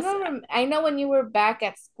Because don't rem I know when you were back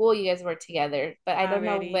at school you guys were together, but I don't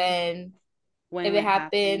know already when if when it it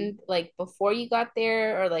happened, happened like before you got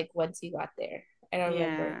there or like once you got there. I don't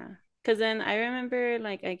remember. yeah. Because then I remember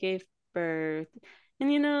like I gave birth,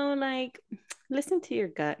 and like listen to your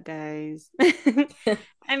gut, guys.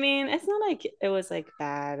 I mean, it's not like it was like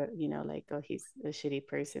bad, like, oh, he's a shitty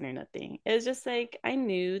person or nothing. It was just like I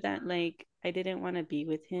knew that like I didn't want to be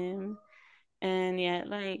with him. And yet,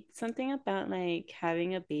 like something about like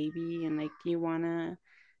having a baby and like you wanna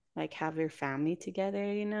like have your family together.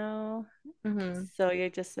 Mm-hmm. So you're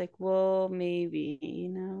just like, well,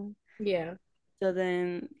 maybe. Yeah. So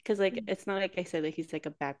then, because like it's not like I said like he's like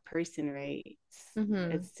a bad person, right?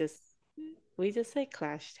 Mm-hmm. It's just we just like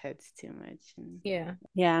clashed heads too much, and Yeah.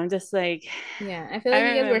 yeah, I'm just like, Yeah. I feel I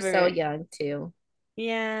like you guys were so remember, young too.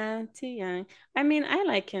 yeah, too young. I mean, I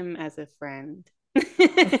like him as a friend.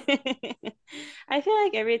 I feel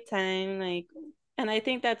like every time, like, and I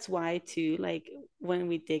think that's why too, like when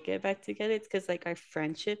we did get back together, it's because like our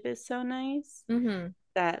friendship is so nice Mm-hmm.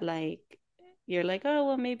 that like you're like, oh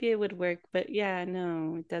well, maybe it would work, but yeah,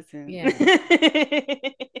 no, it doesn't. Yeah.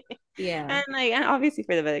 Yeah. And obviously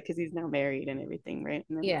for the better because he's now married and everything, right?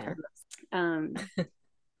 And then Yeah. Carlos. Um,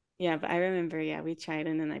 yeah, but I remember, yeah, we tried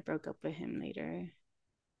and then I broke up with him later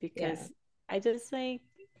Yeah. because I just like,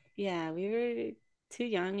 yeah, we were too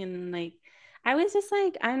young and like I was just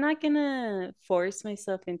like, I'm not gonna force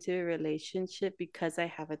myself into a relationship because I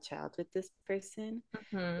have a child with this person.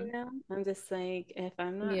 Mm-hmm. I'm just like, if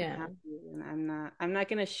I'm not Yeah. happy, then I'm not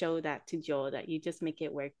gonna show that to Joel that you just make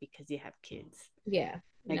it work because you have kids. Yeah.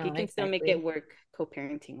 Like you No, can still make it exactly. work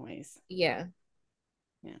co-parenting wise. Yeah.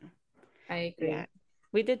 Yeah. I Yeah. agree.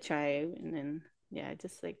 We did try and then yeah,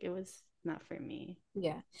 just like it was not for me.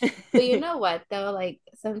 Yeah. But you know what though? Like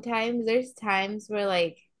sometimes there's times where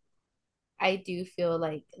like I do feel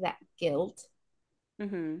like that guilt,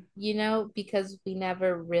 Mm-hmm. because we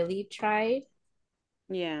never really tried.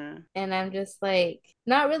 Yeah. And I'm just like,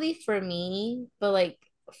 not really for me, but like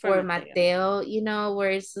For for Mateo. Mateo, where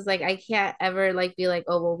it's just like I can't ever like be like,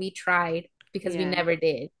 oh well, we tried because we Yeah. never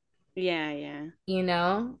did, Yeah. Yeah.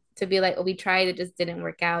 to be like, oh, we tried, it just didn't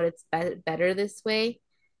work out. It's better this way.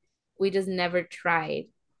 We just never tried,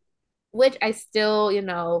 which I still,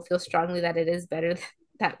 feel strongly that it is better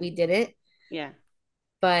that we didn't. Yeah.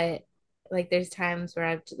 But like, there's times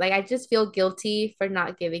where I just feel guilty for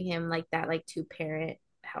not giving him like that, like two parent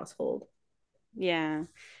household. Yeah.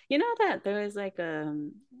 You know that there was like a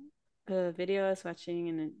video I was watching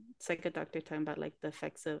and it's like a doctor talking about like the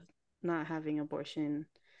effects of not having abortion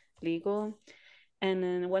legal. And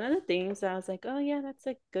then one of the things I was like, oh yeah, that's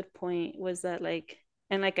a good point was that like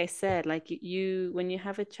and like I said, like you when you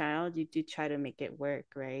have a child, you do try to make it work,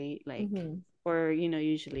 right? Like Mm-hmm. or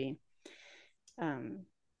usually um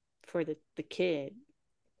for the kid.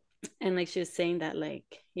 And like she was saying that like,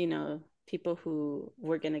 people who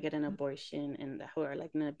were gonna get an abortion and who are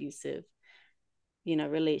like in abusive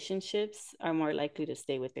relationships are more likely to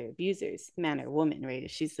stay with their abusers, man or woman, right?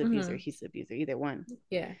 If she's the abuser, Mm-hmm. he's the abuser, either one.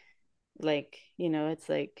 Yeah. Like, it's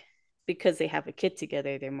like because they have a kid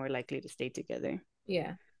together, they're more likely to stay together.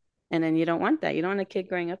 Yeah. And then you don't want that. You don't want a kid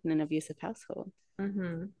growing up in an abusive household.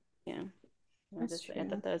 Mm-hmm. Yeah. That's I true.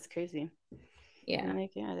 thought that was crazy. And Yeah. I'm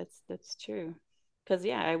like, yeah, that's true. Cause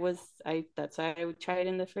yeah, that's why I would try it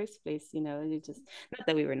in the first place, you just not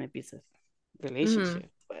that we were in an abusive Mm-hmm.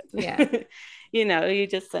 relationship, but Yeah. you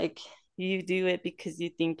just like you do it because you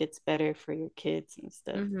think it's better for your kids and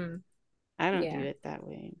stuff. Mm-hmm. I don't do Yeah. it that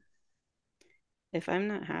way. If I'm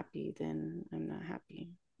not happy, then I'm not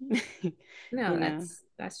happy. No, you know,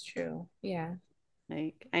 that's true. Yeah.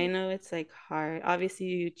 like I know it's like hard. Obviously,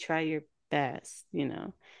 you try your best.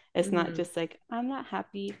 It's not Mm-hmm. just like I'm not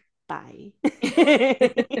happy, bye.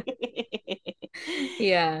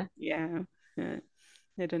 Yeah. Yeah. uh,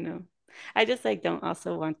 I don't know. I just like don't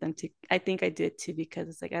also want them to I think I did too because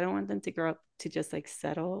it's like I don't want them to grow up to just like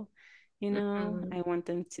settle. Mm-hmm. I want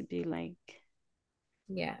them to be like,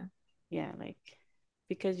 Yeah. yeah, like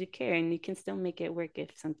because you care and you can still make it work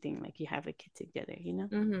if something like you have a kid together.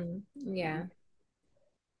 Mm-hmm. Yeah. Yeah.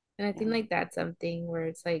 And I Yeah. think like that's something where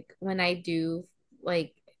it's like when I do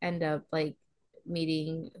like end up like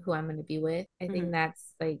meeting who I'm gonna be with. I think Hmm.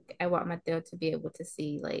 that's like I want Mateo to be able to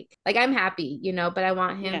see like I'm happy, but I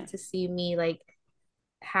want him Yeah. to see me like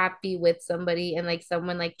happy with somebody and like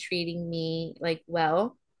someone like treating me like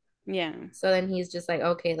well. Yeah. So then he's just like,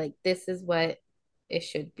 okay, like this is what it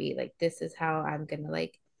should be. Like this is how I'm gonna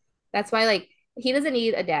like that's why like he doesn't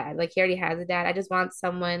need a dad. Like he already has a dad. I just want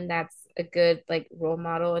someone that's a good like role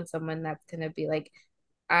model and someone that's gonna be like,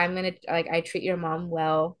 I'm gonna like I treat your mom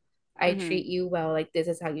well. I Hmm. treat you well. Like this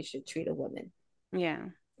is how you should treat a woman. Yeah.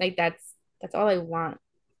 Like that's all I want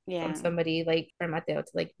from Yeah. somebody like for Mateo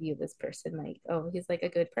to like view this person like, oh, he's like a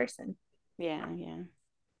good person. Yeah. Yeah.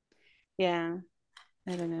 Yeah.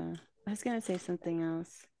 I don't know. I was gonna say something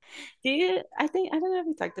else. I don't know if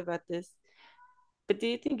we talked about this, but do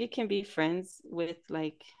you think you can be friends with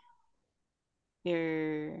like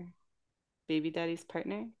your baby daddy's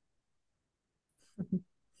partner?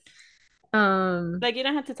 Um, Like you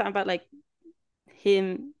don't have to talk about like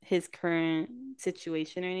his current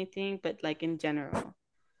situation or anything, but like in general.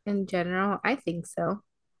 in general, I think so.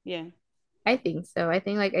 Yeah. I think so. I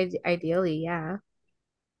think like ideally, yeah,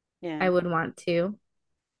 I Yeah. would want to.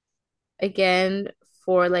 Again,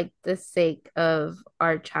 for like the sake of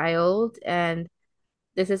our child, and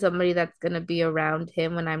this is somebody that's gonna be around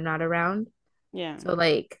him when I'm not around. Yeah. So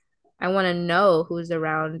like I want to know who's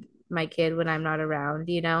around my kid when I'm not around.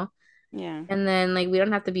 Yeah. And then like we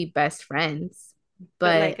don't have to be best friends,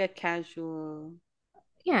 But but like a casual,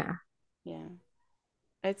 yeah. yeah.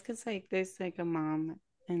 It's because like there's like a mom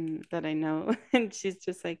and that I know, and she's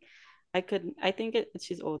just like, I think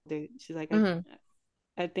she's older. She's like, Hmm.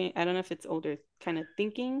 I think, I don't know if it's older kind of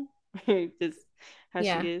thinking or just how she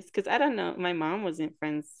Yeah. is. Because I don't know. My mom wasn't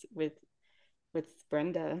friends with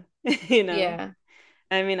Brenda, you know. Yeah.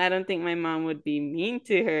 I mean, I don't think my mom would be mean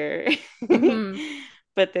to her, Hmm.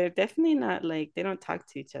 but they're definitely not like, they don't talk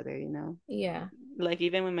to each other, you know. Yeah. Like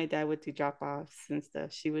even when my dad would do drop offs and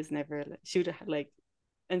stuff, she was never like, she would like,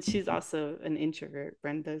 and she's also an introvert,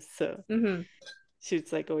 Brenda. So Hmm. she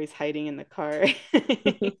was like always hiding in the car.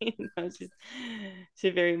 You know, she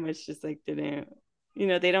very much just like didn't,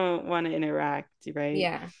 they don't want to interact, right?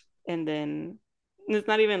 Yeah. And then it's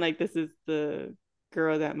not even like this is the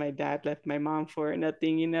girl that my dad left my mom for or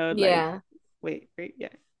nothing, like Yeah. wait,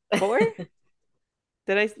 yeah. Four?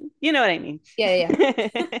 Did I, you know what I mean? Yeah.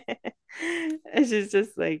 Yeah. And she's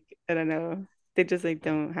just like, I don't know. They just like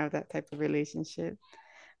don't have that type of relationship.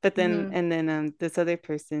 But then, Hmm. and then this other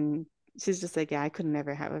person, she's just like, yeah, I could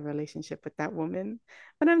never have a relationship with that woman.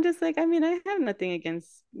 But I'm just like, I mean, I have nothing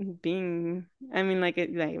against being, I mean, like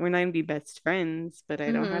we're not gonna be best friends, but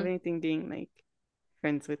I don't have Hmm. anything being like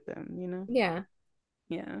friends with them, you know? Yeah.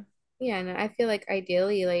 Yeah. Yeah. And I feel like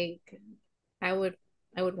ideally, like I would,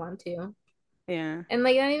 I would want to. Yeah. And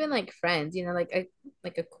like not even like friends,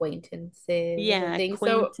 like acquaintances or Yeah, something.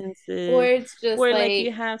 So acquaintances, where it's just where like you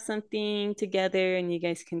like, have something together and you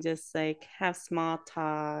guys can just like have small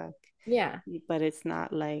talk, yeah, but it's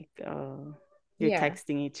not like, oh, you're yeah,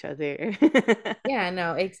 texting each other. yeah,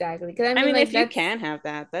 no, exactly. Because I I mean, mean, like if you that's can have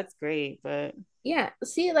that, that's great, but yeah.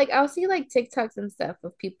 See, like I'll see like TikToks and stuff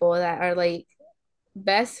of people that are like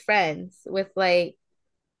best friends with like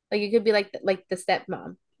it could be like the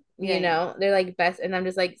stepmom. yeah, yeah. They're like best, and I'm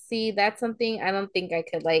just like, see, that's something I don't think I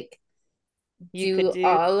could like You could do do.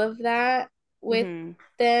 all of that with Hmm.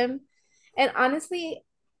 them. And honestly,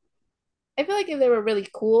 I feel like if they were really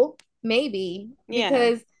cool, maybe Yeah.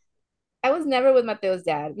 because I was never with Mateo's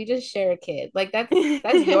dad. We just share a kid. Like that's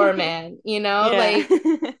your man, Yeah. Like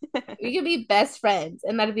we could be best friends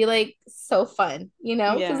and that'd be like so fun,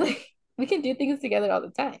 Because Yeah. like we can do things together all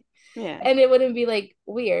the time. Yeah. And it wouldn't be like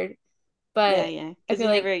weird. Yeah, But yeah. I Because feel you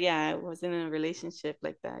like never, yeah, wasn't in a relationship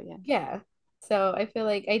like that. Yeah. yeah. So I feel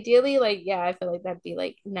like ideally, like, yeah, I feel like that'd be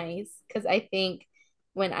like nice. Cause I think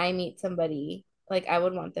when I meet somebody, like I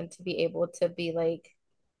would want them to be able to be like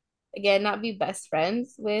again, not be best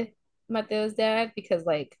friends with Mateo's dad because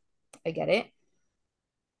like I get it.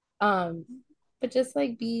 Um, but just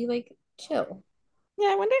like be like chill. Yeah,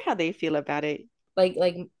 I wonder how they feel about it. Like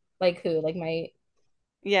like like who? Like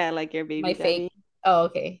Yeah, like your my baby fake. daddy. Oh,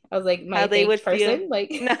 okay. I was like How my they would fake feel. person.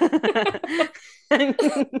 Like No.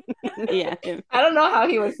 Yeah, him. I don't know how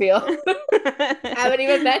he would feel. I haven't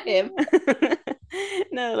even met him.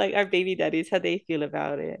 No, like our baby daddies, how they feel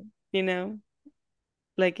about it, you know?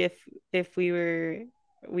 Like if we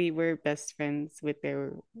were best friends with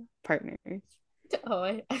their partners.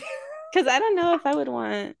 Oh, Because I don't know if I would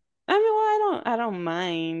want, I mean, well, I don't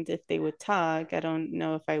mind if they would talk. I don't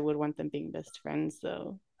know if I would want them being best friends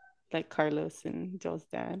though, like Carlos and Joel's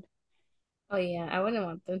dad. oh yeah. I wouldn't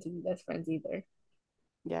want them to be best friends either.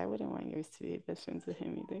 Yeah, I wouldn't want yours to be best friends with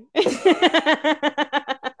him either.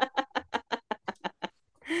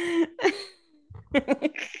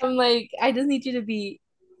 I'm like, I just need you to be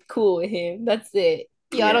cool with him. That's it.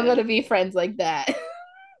 Y'all don't Yeah. gotta be friends like that.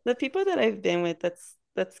 The people that I've been with,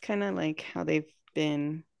 that's kind of like how they've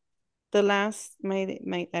been. The last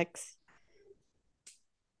my ex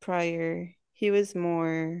prior, he was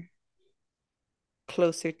more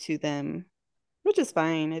closer to them, which is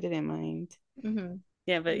fine. I didn't mind. Mm-hmm.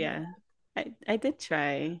 Yeah, but yeah, I did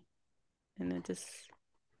try, and it just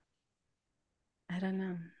I don't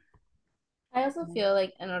know. I also feel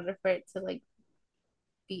like in order for it to like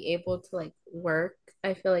be able to like work,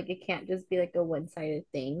 I feel like it can't just be like a one-sided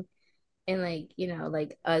thing. And like,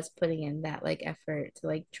 like us putting in that like effort to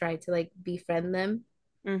like try to like befriend them,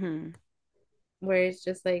 Mm-hmm. where it's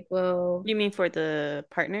just like, well, You mean for the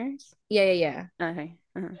partners? yeah, yeah, yeah. Okay.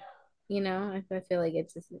 I feel like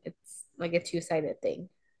it's like a two-sided thing.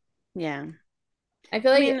 Yeah. I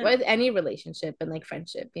feel I like mean, with any relationship and like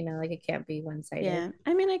friendship, like it can't be one-sided. yeah.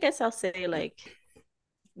 I mean, I guess I'll say like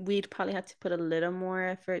we'd probably have to put a little more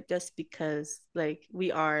effort just because like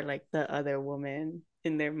we are like the other woman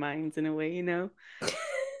in their minds in a way.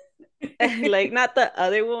 Like not the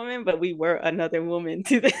other woman, but we were another woman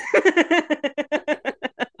to them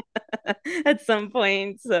at some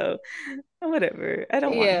point. So whatever. I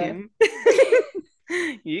don't want Yeah. him.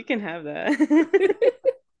 You can have that.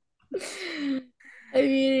 I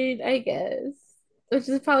mean, I guess. Which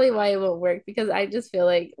is probably why it won't work because I just feel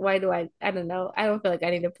like why do I don't know. I don't feel like I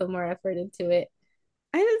need to put more effort into it.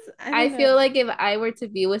 I I don't know. feel like if I were to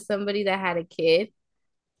be with somebody that had a kid,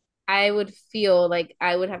 I would feel like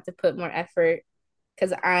I would have to put more effort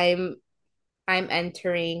because I'm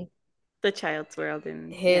entering The child's world and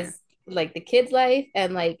yeah. his like the kid's life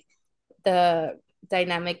and like the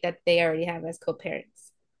dynamic that they already have as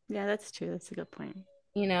co-parents, Yeah, that's true. That's a good point.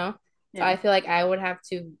 you know? So Yeah. I feel like I would have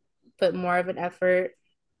to put more of an effort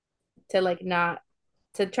to like not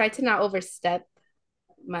to try to not overstep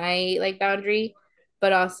my like boundary,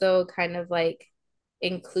 but also kind of like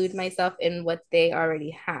include myself in what they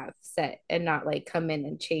already have set and not like come in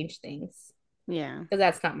and change things Yeah. because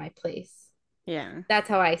that's not my place. Yeah. That's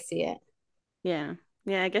how I see it. Yeah.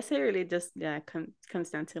 Yeah, I guess it really just comes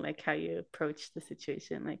down to like how you approach the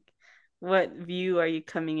situation. Like what view are you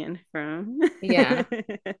coming in from? Yeah.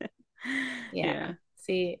 Yeah. Yeah.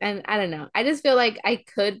 See, and I don't know. I just feel like I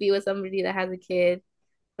could be with somebody that has a kid,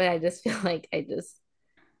 but I just feel like I just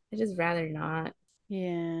rather not.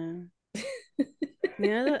 Yeah.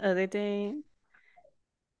 The other day,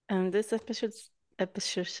 this episode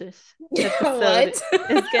episode What?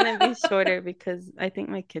 is gonna be shorter because I think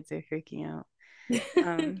my kids are freaking out.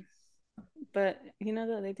 Um, but the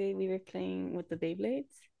other day we were playing with the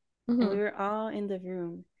Beyblades and we Hmm. were all in the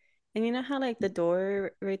room. And you know how like the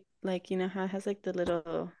door right like how it has like the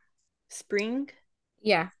little spring,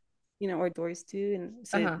 Yeah. or doors do, and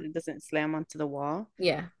so Uh-huh. it doesn't slam onto the wall.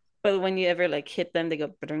 Yeah. But when you ever like hit them, they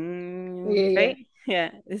go Yeah. Yeah. right?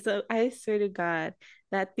 Yeah. So I swear to God,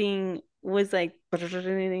 that thing was like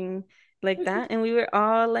like that. And we were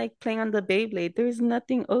all like playing on the Beyblade. There was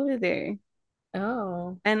nothing over there.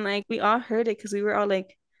 Oh, And like we all heard it because we were all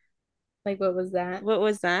like, like what was that? what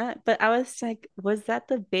was that? But I was like, was that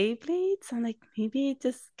the Beyblades? I'm like, maybe it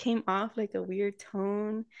just came off like a weird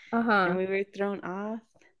tone and Uh-huh. we were thrown off.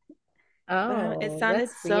 But it Oh, sounded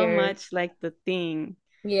that's so weird. much like the thing.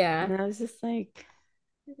 Yeah. And I was just like,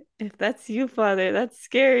 if that's you, Father, that's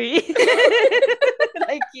scary.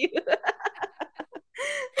 Like you.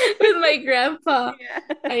 With my grandpa. Yeah.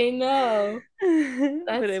 I know. But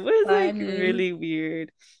That's it was like funny. really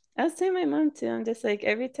weird. I was telling my mom too. I'm just like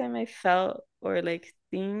every time I felt or like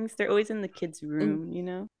things, they're always in the kids' And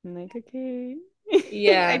room. I'm like, okay. I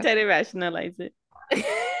yeah. try to rationalize it.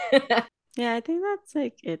 Yeah, I think that's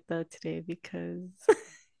like it though today because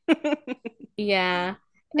Yeah.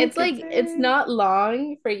 my It's kids like it's are not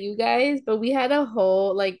long for you guys, but we had a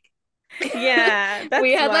whole like yeah, we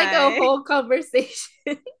that's had like a why whole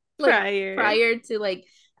conversation like prior. prior to like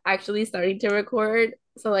actually starting to record.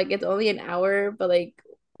 So like it's only an hour, but like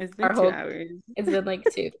It's been our two whole hours. it's been like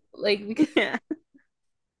two. Like Yeah.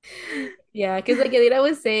 yeah, because like Alina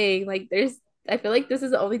was saying, like there's I feel like this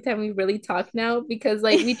is the only time we really talk now because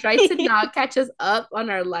like we try to not catch us up on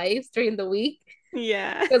our lives during the week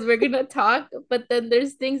Yeah. because we're gonna talk, but then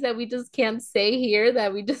there's things that we just can't say here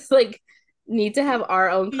that we just like need to have our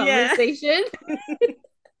own Yeah. conversation.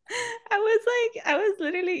 I was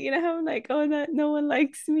literally, how I'm like, oh, no one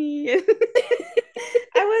likes me. I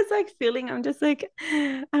was like feeling, I'm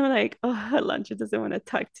like, oh, Alondra doesn't want to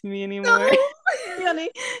talk to me anymore. No.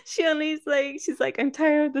 She only, she's like, I'm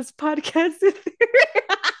tired of this podcast with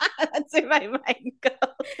her. That's where my mind goes.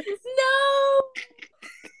 No.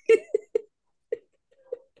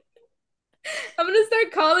 I'm gonna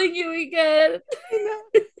start calling you again. I know.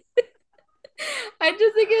 I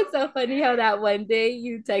just think it's so funny how that one day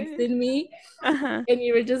you texted me Uh-huh. and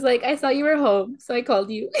you were just like, I saw you were home, so I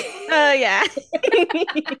called you. Oh yeah.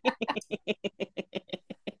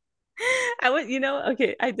 I would,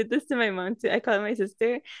 okay, I did this to my mom too. I called my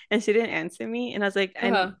sister and she didn't answer me. And I was like,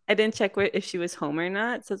 and Uh-huh. I didn't check if she was home or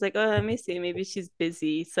not. So I was like, oh, let me see. Maybe she's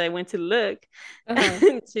busy. So I went to look Uh-huh.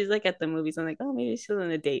 and she's like at the movies. I'm like, oh, maybe she's on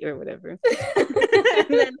a date or whatever. And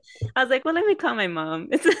then I was like, well, let me call my mom.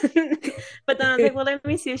 But then I was like, well, let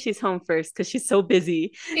me see if she's home first because she's so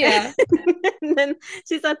busy. Yeah. And then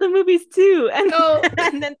she's at the movies too. And, Oh,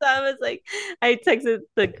 and then so I was like, I texted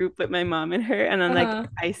the group with my mom and her, and I'm like, uh-huh.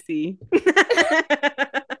 I see.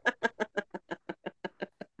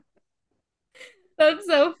 That's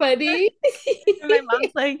so funny. And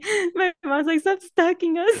my mom's like, stop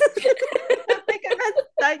stalking us. I'm like, I'm not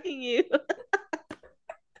stalking you.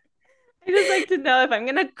 I just like to know if I'm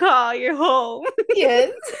gonna call, you're home.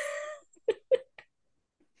 Yes.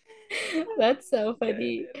 That's Oh so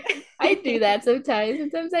funny. I do my that sometimes.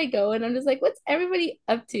 Sometimes I go and I'm just like, what's everybody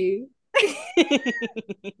up to? God.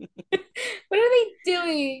 What are they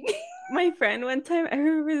doing? My friend one time, I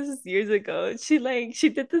remember this was years ago. She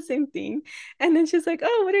did the same thing, and then she's like,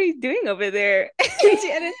 "Oh, what are you doing over there?" And she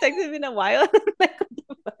hadn't texted me in a while. I'm like,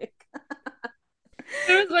 what the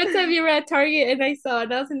There was one time you were at Target and I saw,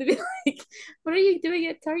 and I was going to be like, what are you doing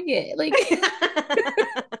at Target? Like,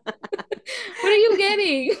 what are you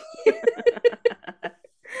getting? fuck?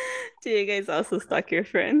 Do you guys also stalk your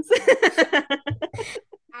friends?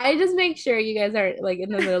 I just make sure you guys aren't like in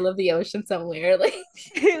the middle of the ocean somewhere. Like,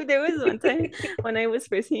 There was one time when I was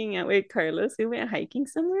first hanging out with Carlos, we went hiking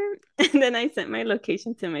somewhere, and then I sent my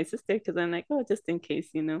location to my sister because I'm like, oh, just in case.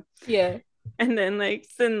 yeah. And then I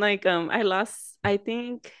lost, I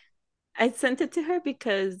think I sent it to her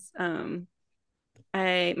because my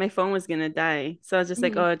phone was gonna die. So I was just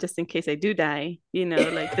like, Mhm. oh, just in case I do die,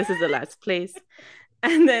 like this is the last place.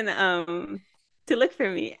 And then to look for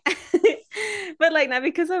me. But like not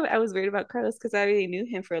because I was worried about Carlos because I already knew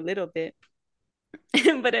him for a little bit.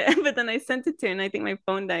 But then I sent it to her and I think my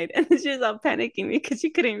phone died and she was all panicking because she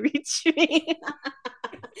couldn't reach me.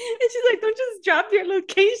 And she's like, don't just drop your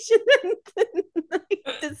location and then, like,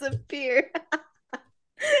 disappear. And I'm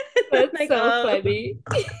That's like, so oh, funny.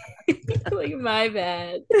 Like, my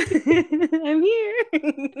bad. I'm here.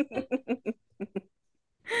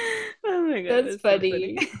 Oh my God, That's that's so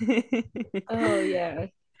funny. funny. Oh, yeah.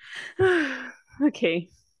 Okay.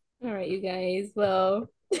 All right, you guys. Well,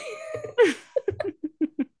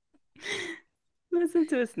 Listen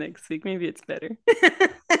to us next week. Maybe it's better.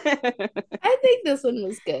 I think this one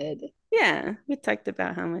was good. Yeah, we talked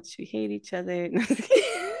about how much we hate each other.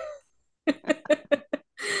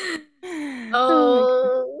 Oh my God.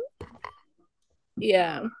 Oh,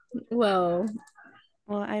 yeah. Well,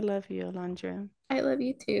 Well, I love you, Alondra. I love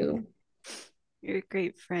you too. You're a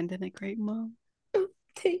great friend and a great mom.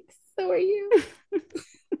 Thanks. So are you. Thank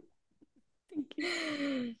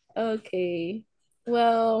you. Okay.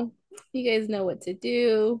 Well, you guys know what to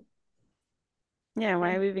do. Yeah,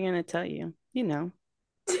 why are we even gonna tell you? You know.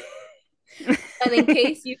 And in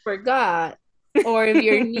case you forgot, or if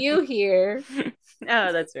you're new here,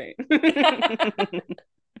 Oh, that's right.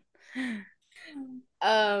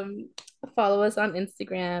 um, follow us on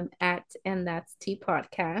Instagram at and that's T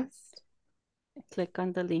podcast. Click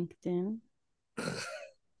on the LinkedIn.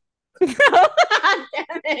 Damn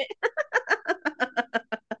it.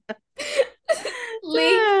 Link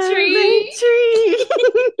Link tree. tree.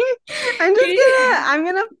 I'm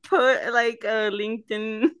gonna put like a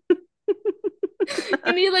LinkedIn.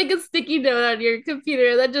 You need like a sticky note on your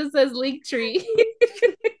computer that just says link tree.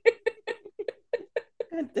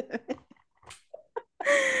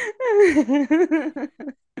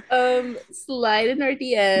 Slide in our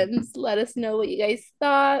DMs. Let us know what you guys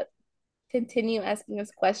thought. Continue asking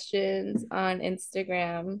us questions on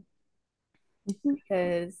Instagram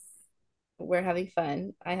because we're having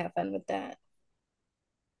fun. I have fun with that.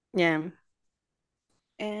 Yeah.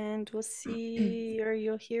 And we'll see, or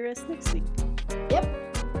you'll hear us next week. Yep.